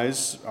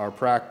compromise our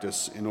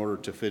practice in order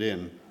to fit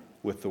in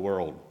with the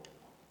world.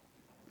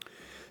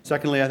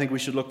 Secondly, I think we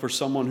should look for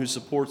someone who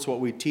supports what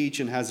we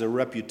teach and has a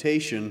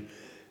reputation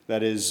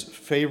that is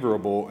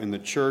favorable in the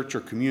church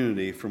or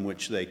community from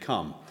which they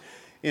come.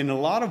 In a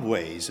lot of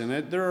ways, and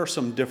there are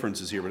some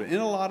differences here, but in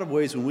a lot of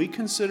ways, when we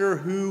consider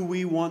who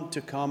we want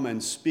to come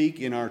and speak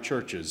in our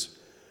churches,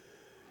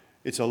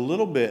 it's a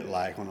little bit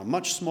like, on a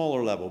much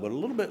smaller level, but a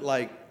little bit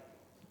like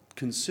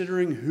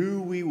considering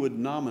who we would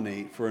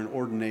nominate for an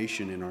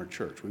ordination in our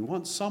church. We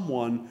want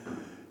someone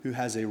who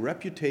has a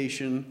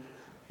reputation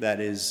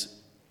that is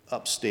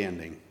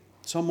upstanding,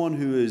 someone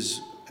who is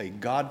a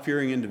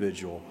God-fearing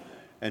individual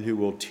and who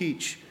will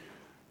teach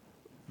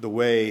the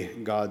way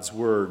God's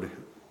word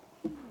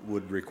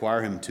would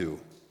require him to.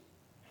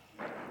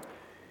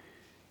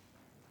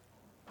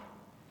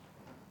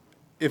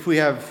 If we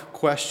have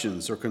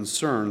questions or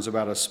concerns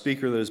about a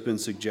speaker that has been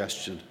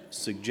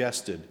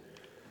suggested,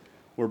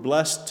 we're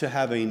blessed to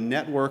have a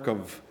network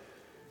of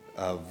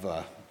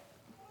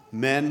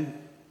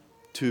men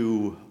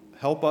to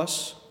help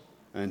us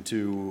and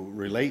to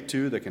relate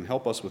to that can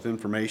help us with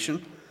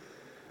information.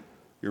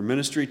 Your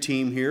ministry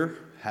team here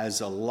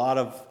has a lot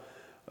of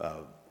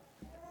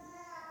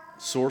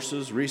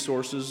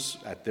resources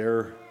at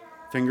their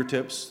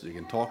fingertips. You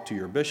can talk to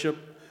your bishop.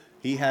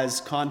 He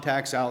has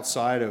contacts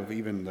outside of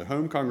even the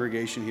home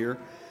congregation here.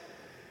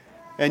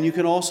 And you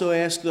can also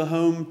ask the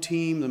home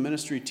team, the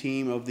ministry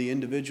team of the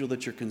individual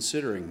that you're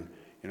considering,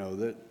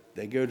 that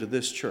they go to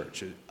this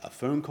church. A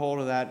phone call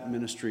to that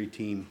ministry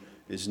team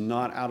is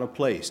not out of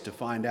place to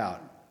find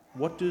out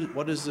what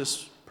is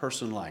this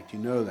person like? Do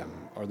you know them?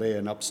 Are they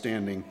an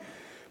upstanding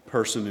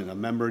person and a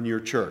member in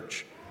your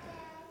church?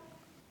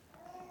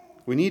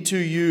 We need to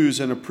use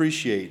and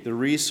appreciate the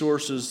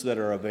resources that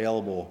are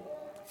available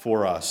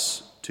for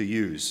us to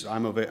use.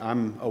 I'm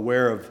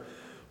aware of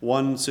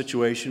one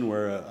situation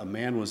where a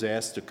man was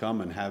asked to come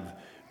and have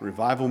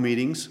revival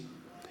meetings,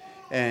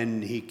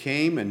 and he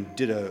came and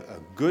did a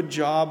good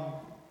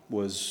job,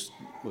 was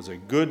a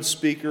good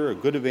speaker, a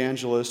good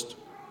evangelist.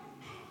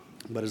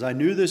 But as I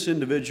knew this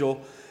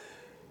individual,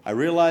 I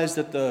realized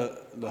that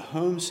the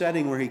home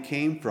setting where he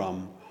came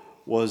from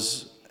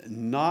was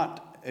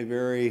not a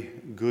very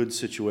good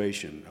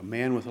situation, a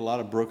man with a lot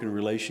of broken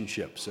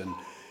relationships. And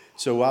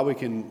so while we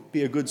can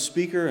be a good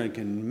speaker and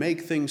can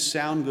make things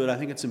sound good, I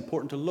think it's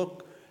important to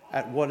look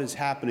at what is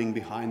happening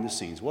behind the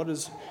scenes, what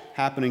is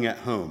happening at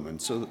home.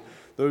 And so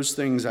those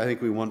things I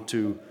think we want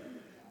to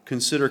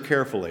consider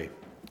carefully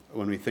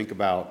when we think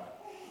about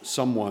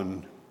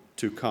someone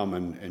to come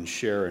and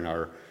share in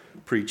our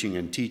preaching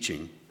and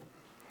teaching.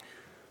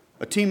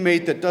 A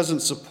teammate that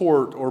doesn't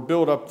support or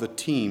build up the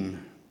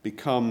team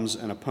becomes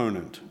an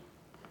opponent.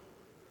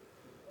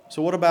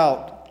 So what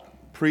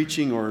about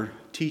preaching or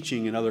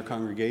teaching in other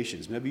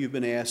congregations? Maybe you've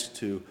been asked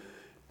to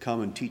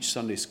come and teach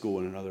Sunday school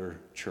in another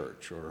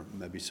church, or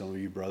maybe some of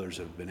you brothers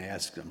have been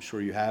asked, I'm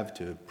sure you have,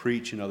 to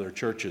preach in other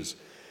churches.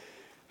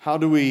 How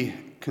do we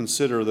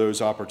consider those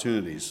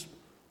opportunities?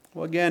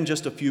 Well, again,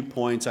 just a few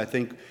points. I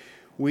think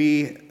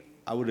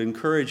I would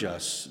encourage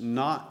us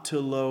not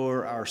to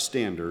lower our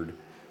standard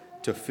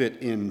to fit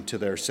into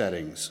their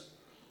settings.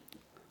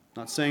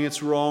 Not saying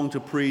it's wrong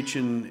to preach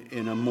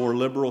in a more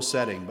liberal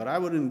setting, but I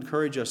would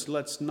encourage us,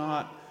 let's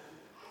not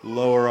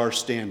lower our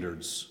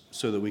standards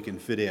so that we can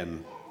fit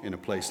in a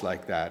place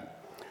like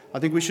that. I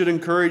think we should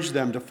encourage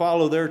them to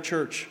follow their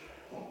church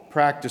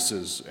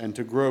practices and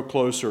to grow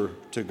closer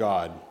to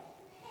God.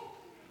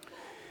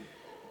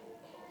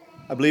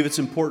 I believe it's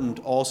important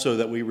also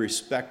that we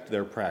respect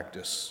their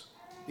practice,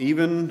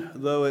 even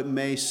though it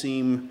may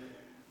seem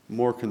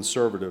more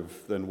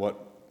conservative than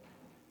what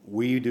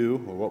we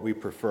do or what we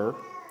prefer.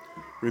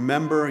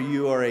 Remember,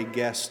 you are a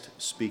guest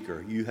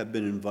speaker. You have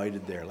been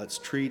invited there. Let's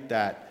treat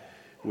that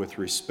with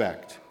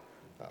respect.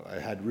 I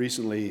had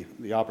recently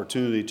the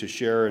opportunity to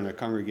share in a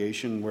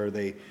congregation where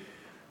they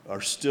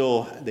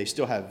still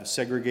have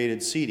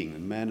segregated seating. The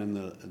men and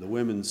the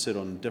women sit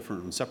on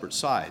different and separate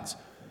sides.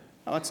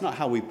 Now, that's not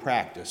how we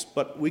practice,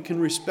 but we can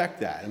respect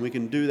that, and we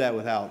can do that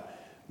without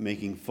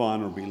making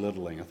fun or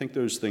belittling. I think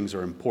those things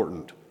are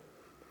important.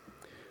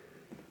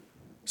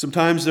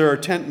 Sometimes there are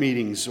tent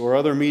meetings or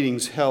other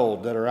meetings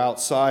held that are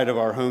outside of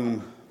our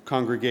home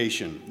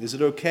congregation. Is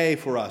it okay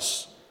for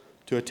us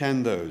to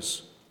attend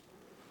those?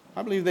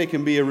 I believe they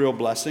can be a real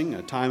blessing,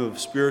 a time of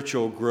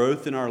spiritual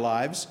growth in our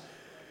lives.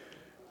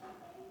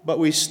 But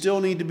we still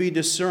need to be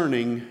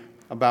discerning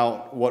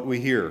about what we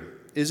hear.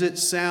 Is it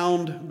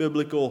sound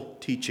biblical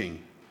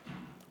teaching?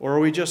 Or are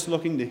we just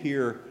looking to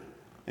hear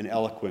an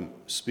eloquent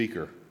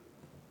speaker?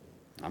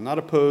 I'm not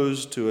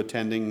opposed to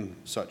attending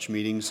such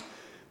meetings,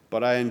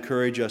 but I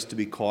encourage us to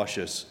be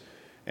cautious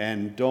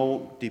and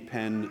don't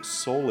depend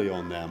solely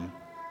on them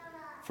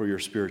for your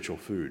spiritual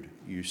food.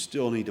 You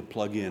still need to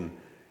plug in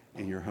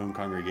your home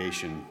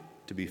congregation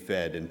to be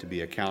fed and to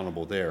be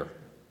accountable there.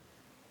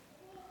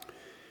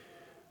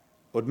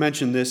 I would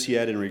mention this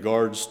yet in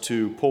regards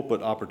to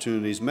pulpit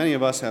opportunities. Many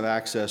of us have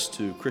access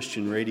to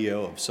Christian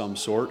radio of some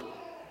sort.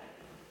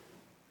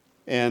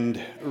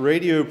 And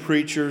radio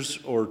preachers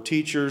or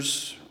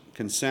teachers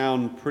can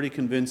sound pretty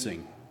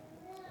convincing.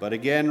 But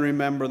again,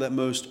 remember that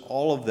most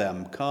all of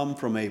them come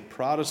from a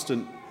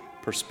Protestant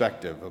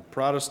perspective, a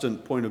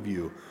Protestant point of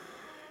view.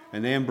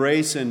 And they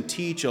embrace and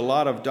teach a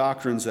lot of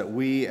doctrines that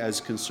we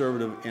as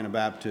conservative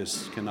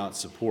Anabaptists cannot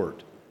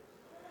support.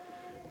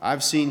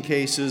 I've seen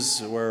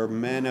cases where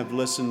men have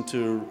listened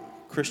to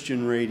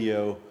Christian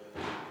radio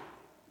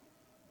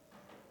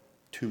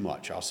too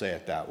much, I'll say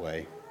it that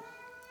way.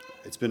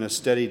 It's been a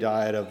steady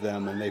diet of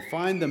them, and they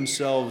find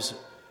themselves,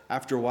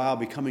 after a while,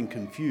 becoming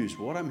confused.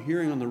 What I'm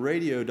hearing on the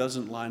radio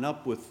doesn't line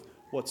up with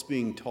what's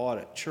being taught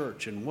at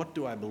church, and what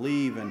do I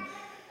believe? And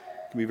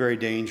it can be very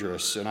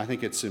dangerous, and I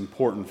think it's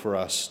important for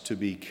us to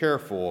be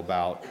careful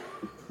about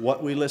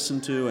what we listen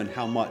to and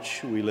how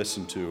much we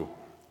listen to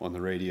on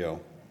the radio.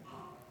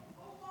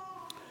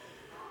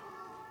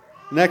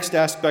 Next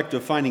aspect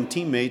of finding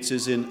teammates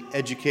is in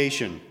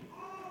education.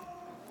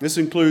 This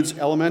includes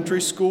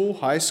elementary school,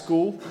 high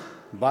school,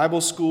 Bible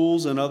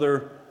schools, and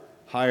other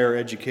higher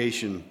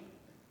education.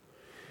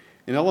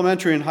 In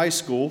elementary and high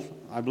school,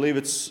 I believe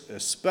it's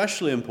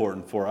especially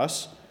important for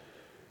us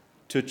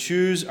to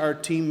choose our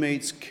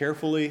teammates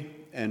carefully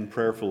and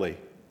prayerfully.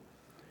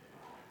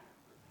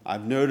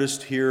 I've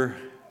noticed here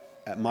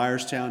at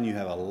Myerstown you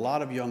have a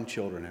lot of young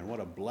children, and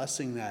what a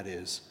blessing that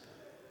is.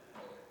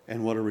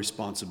 And what a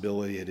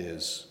responsibility it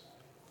is.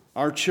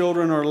 Our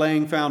children are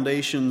laying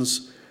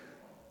foundations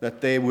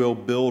that they will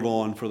build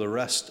on for the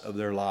rest of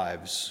their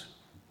lives.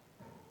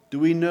 Do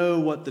we know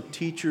what the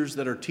teachers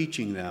that are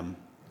teaching them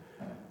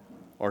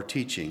are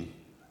teaching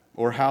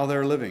or how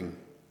they're living?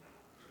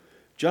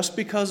 Just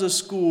because a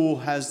school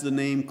has the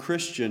name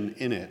Christian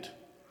in it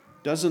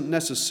doesn't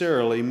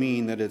necessarily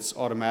mean that it's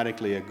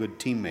automatically a good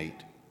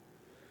teammate.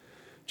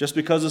 Just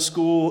because a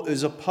school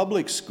is a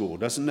public school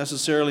doesn't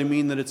necessarily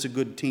mean that it's a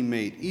good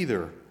teammate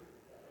either.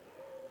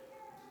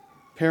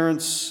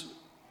 Parents,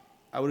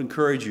 I would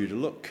encourage you to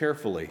look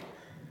carefully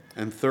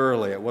and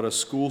thoroughly at what a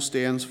school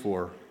stands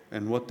for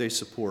and what they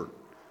support.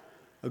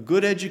 A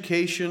good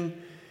education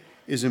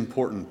is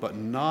important, but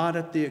not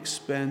at the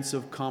expense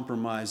of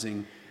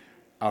compromising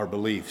our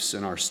beliefs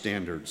and our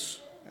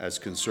standards as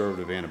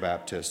conservative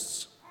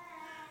Anabaptists.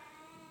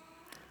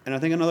 And I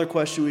think another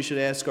question we should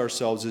ask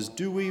ourselves is,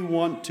 do we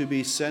want to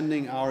be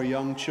sending our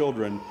young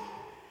children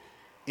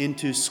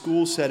into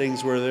school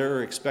settings where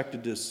they're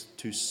expected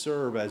to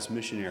serve as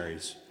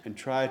missionaries and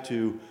try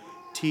to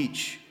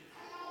teach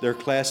their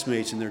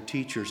classmates and their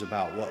teachers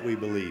about what we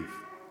believe?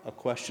 A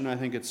question I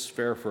think it's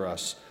fair for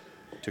us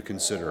to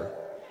consider.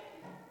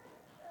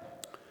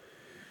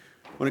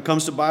 When it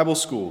comes to Bible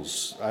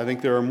schools, I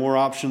think there are more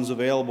options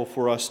available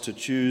for us to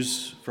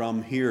choose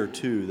from here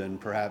too than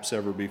perhaps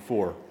ever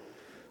before.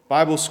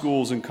 Bible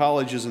schools and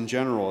colleges in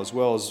general, as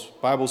well as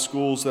Bible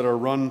schools that are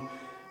run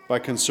by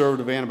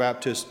conservative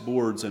Anabaptist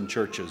boards and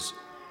churches.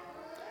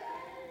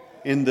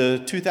 In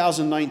the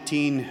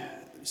 2019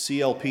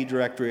 CLP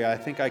directory, I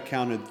think I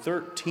counted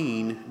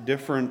 13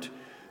 different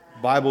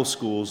Bible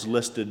schools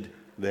listed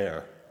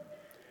there.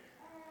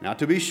 Now,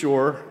 to be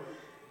sure,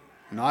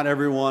 not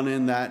everyone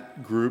in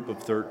that group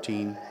of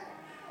 13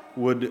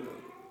 would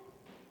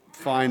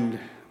find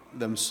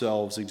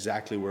themselves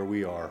exactly where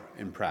we are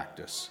in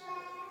practice.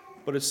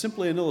 But it's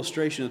simply an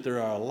illustration that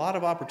there are a lot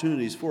of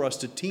opportunities for us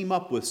to team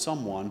up with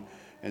someone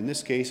in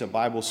this case a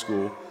Bible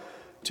school,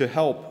 to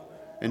help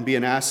and be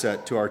an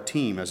asset to our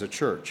team as a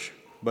church.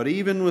 But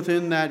even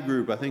within that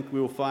group, I think we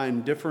will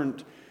find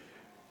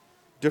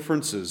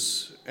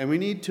differences, and we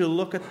need to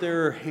look at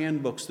their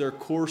handbooks, their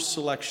course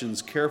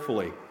selections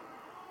carefully,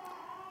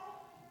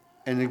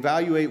 and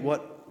evaluate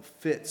what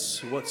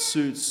fits, what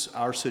suits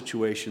our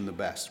situation the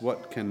best,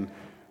 what can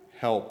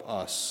help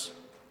us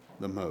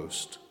the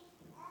most.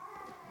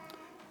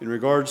 In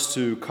regards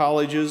to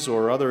colleges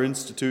or other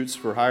institutes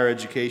for higher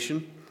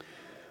education,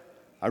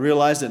 I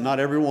realize that not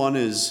everyone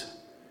is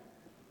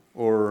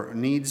or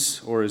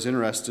needs or is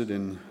interested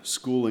in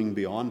schooling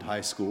beyond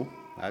high school.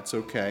 That's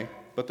okay.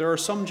 But there are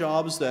some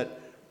jobs that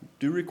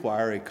do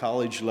require a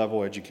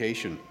college-level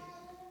education.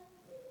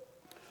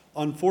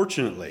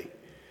 Unfortunately,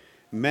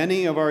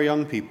 many of our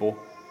young people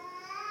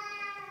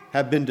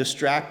have been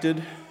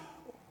distracted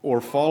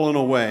or fallen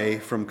away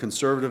from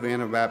conservative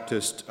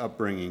Anabaptist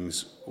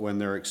upbringings when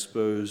they're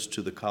exposed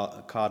to the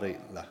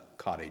college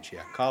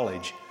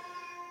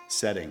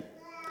setting.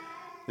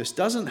 This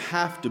doesn't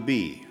have to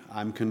be,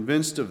 I'm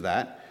convinced of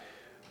that,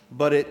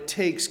 but it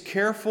takes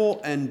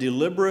careful and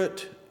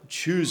deliberate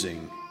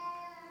choosing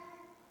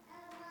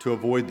to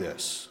avoid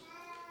this.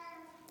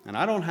 And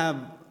I don't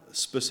have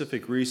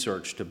specific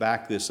research to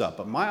back this up,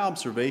 but my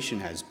observation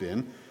has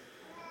been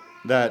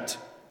that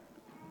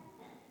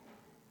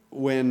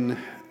when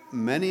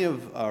many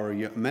of our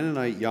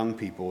Mennonite young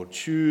people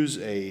choose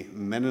a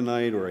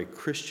Mennonite or a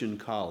Christian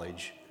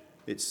college,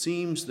 it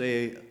seems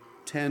they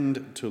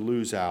tend to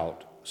lose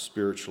out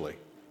spiritually.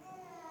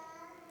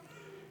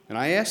 And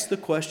I ask the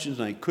question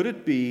tonight, could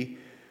it be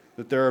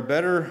that there are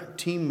better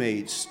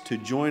teammates to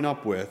join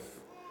up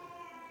with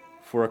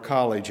for a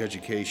college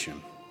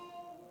education?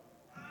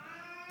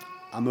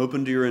 I'm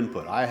open to your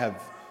input. I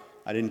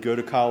didn't go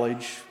to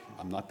college.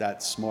 I'm not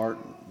that smart.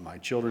 My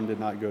children did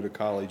not go to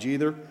college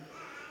either.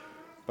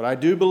 But I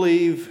do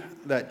believe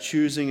that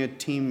choosing a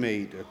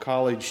teammate, a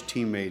college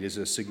teammate, is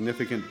a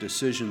significant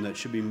decision that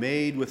should be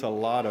made with a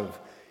lot of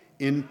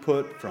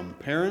input from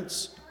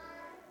parents,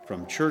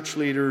 from church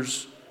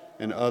leaders,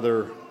 and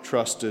other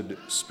trusted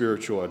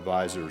spiritual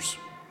advisors.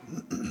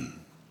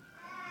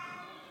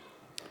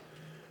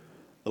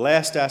 The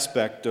last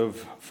aspect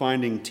of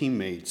finding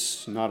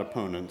teammates, not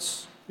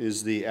opponents,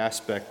 is the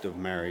aspect of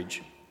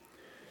marriage.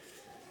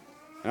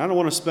 And I don't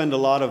want to spend a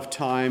lot of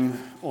time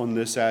on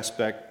this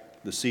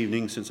aspect this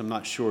evening, since I'm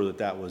not sure that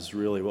that was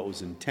really what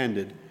was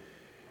intended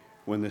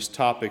when this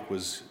topic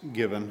was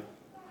given.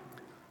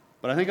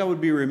 But I think I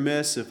would be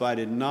remiss if I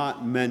did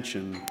not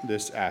mention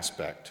this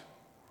aspect.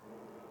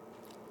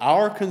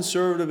 Our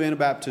conservative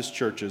Anabaptist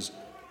churches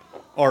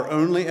are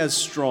only as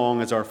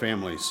strong as our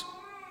families.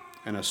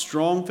 And a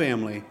strong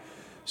family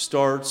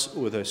starts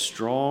with a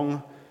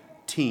strong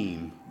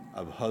team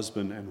of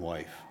husband and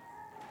wife.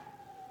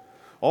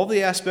 All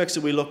the aspects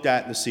that we looked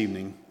at this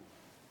evening,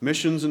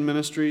 missions and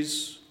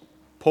ministries,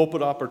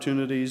 pulpit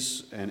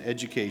opportunities, and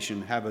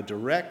education, have a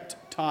direct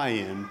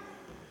tie-in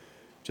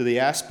to the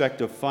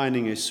aspect of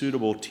finding a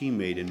suitable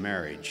teammate in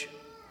marriage.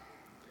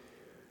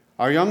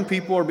 Our young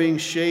people are being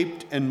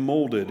shaped and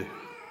molded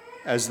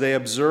as they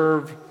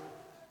observe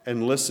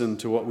and listen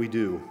to what we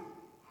do.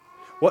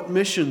 What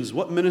missions,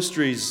 what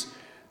ministries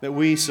that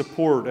we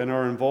support and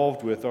are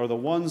involved with are the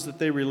ones that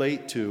they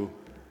relate to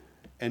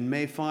and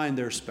may find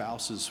their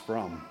spouses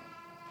from.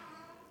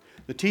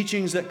 The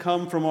teachings that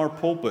come from our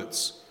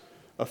pulpits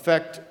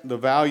affect the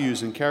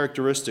values and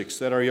characteristics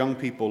that our young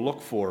people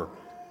look for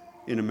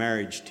in a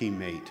marriage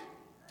teammate.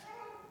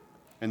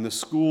 And the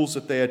schools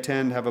that they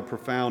attend have a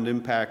profound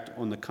impact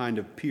on the kind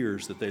of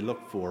peers that they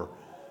look for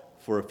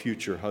a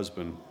future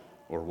husband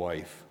or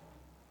wife.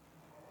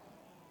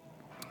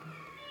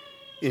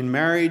 In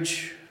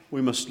marriage,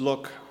 we must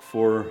look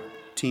for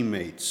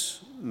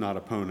teammates, not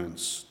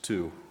opponents,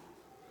 too.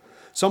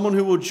 Someone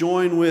who will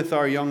join with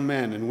our young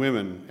men and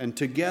women and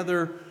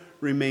together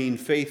remain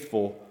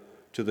faithful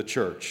to the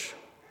church,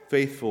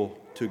 faithful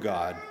to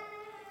God.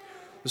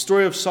 The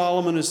story of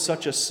Solomon is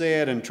such a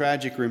sad and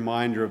tragic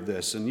reminder of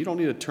this, and you don't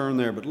need to turn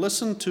there, but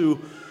listen to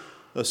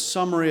a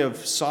summary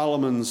of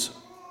Solomon's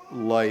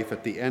life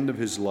at the end of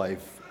his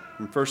life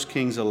from 1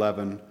 Kings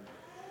 11.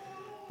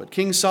 But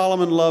King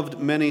Solomon loved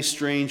many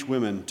strange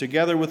women,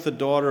 together with the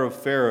daughter of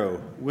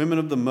Pharaoh, women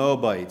of the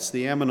Moabites,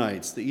 the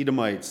Ammonites, the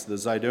Edomites, the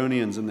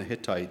Zidonians, and the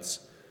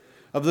Hittites.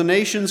 Of the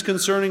nations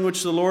concerning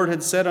which the Lord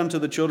had said unto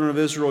the children of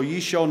Israel,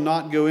 Ye shall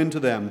not go into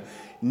them,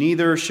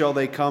 neither shall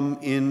they come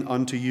in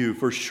unto you,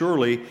 for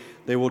surely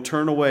they will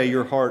turn away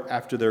your heart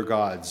after their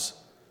gods.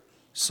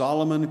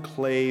 Solomon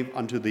clave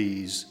unto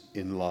these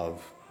in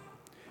love.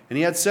 And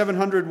he had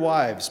 700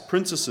 wives,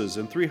 princesses,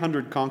 and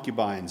 300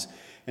 concubines,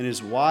 and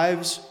his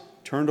wives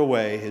turned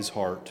away his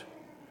heart.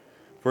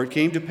 For it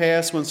came to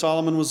pass when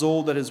Solomon was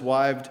old that his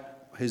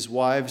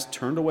wives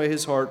turned away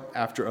his heart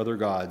after other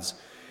gods.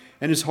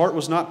 And his heart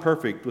was not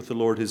perfect with the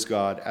Lord his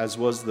God, as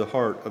was the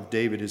heart of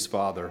David his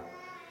father.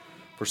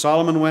 For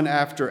Solomon went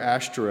after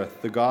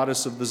Ashtoreth, the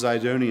goddess of the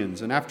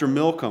Zidonians, and after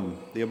Milcom,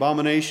 the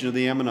abomination of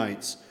the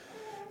Ammonites.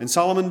 And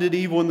Solomon did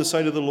evil in the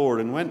sight of the Lord,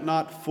 and went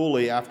not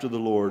fully after the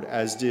Lord,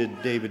 as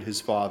did David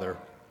his father.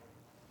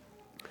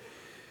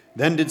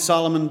 Then did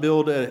Solomon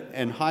build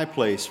an high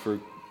place for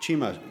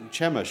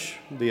Chemosh,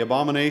 the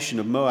abomination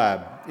of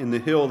Moab, in the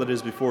hill that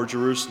is before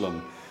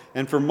Jerusalem,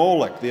 and for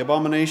Molech, the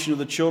abomination of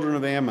the children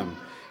of Ammon.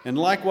 And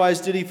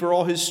likewise did he for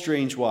all his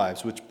strange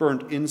wives, which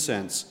burnt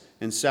incense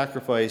and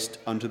sacrificed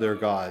unto their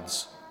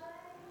gods.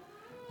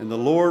 And the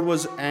Lord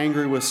was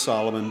angry with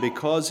Solomon,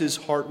 because his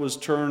heart was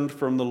turned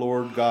from the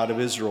Lord God of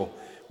Israel,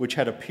 which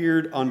had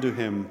appeared unto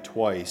him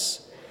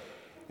twice,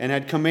 and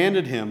had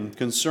commanded him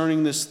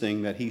concerning this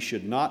thing, that he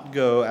should not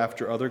go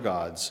after other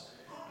gods,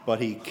 but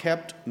he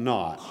kept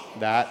not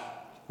that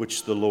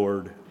which the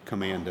Lord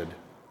commanded.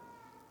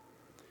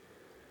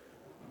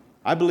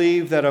 I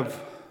believe that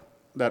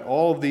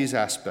all of these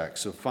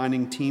aspects of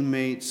finding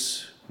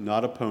teammates,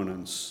 not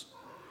opponents,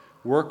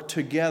 work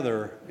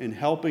together in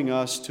helping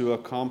us to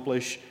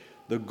accomplish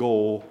the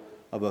goal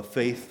of a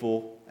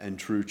faithful and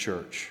true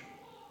church.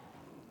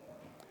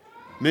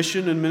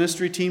 Mission and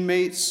ministry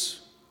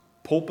teammates,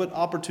 pulpit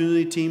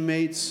opportunity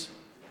teammates,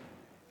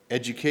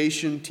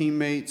 education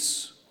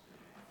teammates,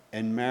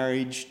 and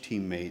marriage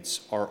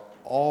teammates are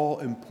all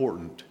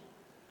important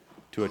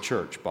to a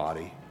church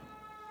body.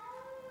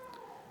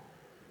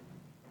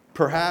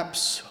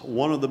 Perhaps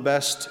one of the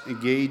best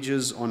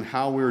gauges on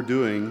how we're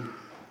doing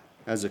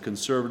as a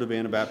conservative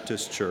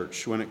Anabaptist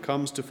church when it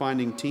comes to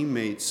finding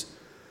teammates,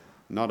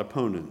 not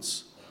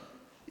opponents,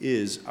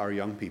 is our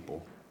young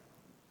people.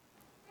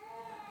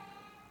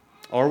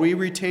 Are we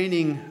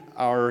retaining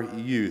our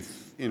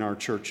youth in our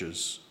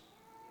churches?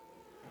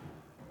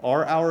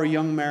 Are our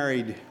young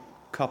married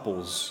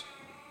couples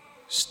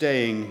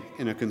staying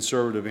in a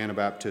conservative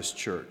Anabaptist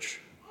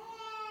church?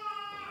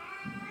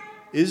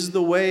 Is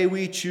the way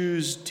we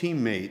choose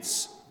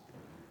teammates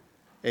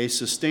a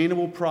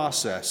sustainable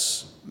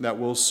process that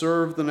will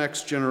serve the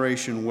next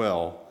generation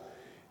well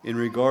in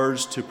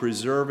regards to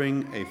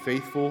preserving a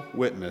faithful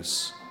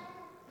witness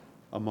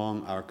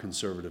among our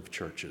conservative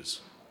churches?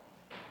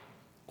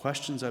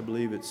 Questions I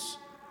believe it's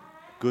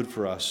good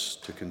for us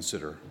to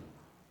consider.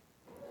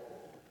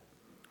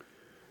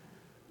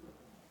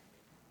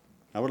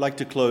 I would like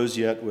to close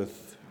yet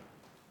with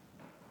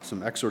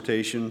some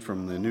exhortation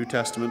from the New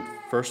Testament,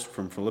 first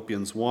from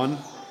Philippians 1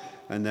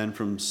 and then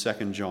from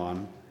 2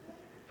 John.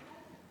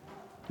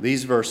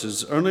 These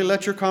verses, "Only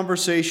let your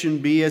conversation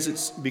be as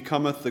it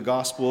becometh the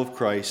gospel of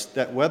Christ,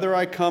 that whether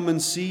I come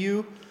and see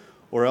you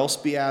or else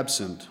be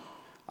absent,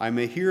 I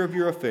may hear of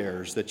your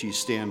affairs, that ye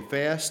stand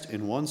fast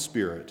in one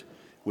spirit,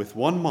 with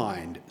one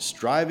mind,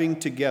 striving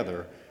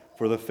together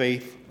for the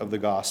faith of the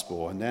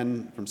gospel." And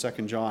then from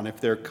 2 John, "If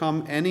there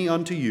come any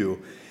unto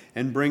you,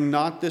 and bring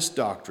not this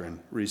doctrine,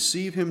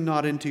 receive him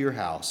not into your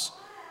house,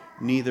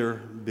 neither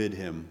bid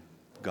him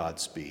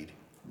Godspeed."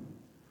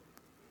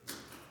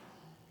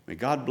 May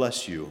God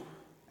bless you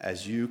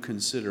as you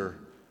consider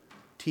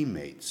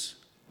teammates,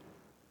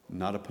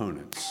 not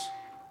opponents,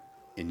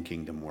 in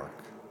kingdom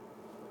work.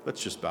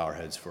 Let's just bow our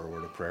heads for a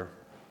word of prayer.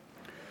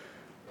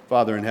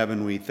 Father in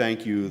heaven, we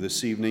thank you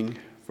this evening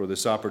for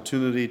this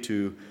opportunity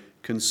to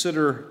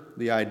consider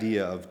the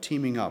idea of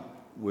teaming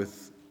up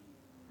with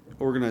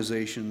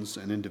organizations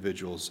and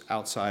individuals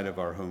outside of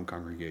our home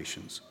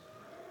congregations.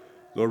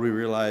 Lord, we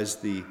realize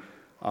the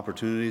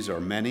opportunities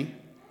are many,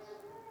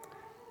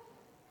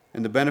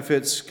 and the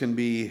benefits can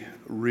be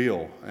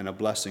real and a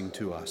blessing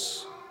to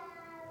us.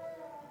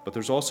 But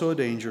there's also a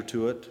danger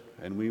to it,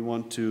 and we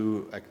want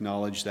to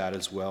acknowledge that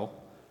as well.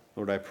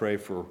 Lord, I pray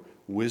for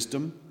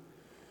wisdom,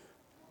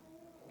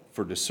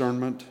 for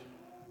discernment,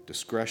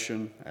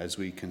 discretion, as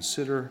we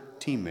consider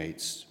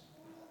teammates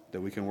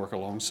that we can work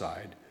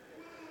alongside.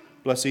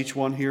 Bless each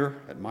one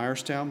here at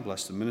Myerstown.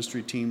 Bless the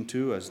ministry team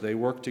too, as they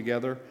work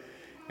together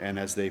and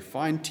as they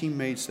find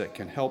teammates that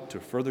can help to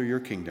further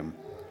your kingdom.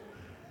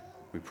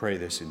 We pray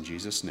this in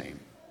Jesus' name.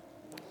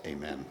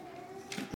 Amen.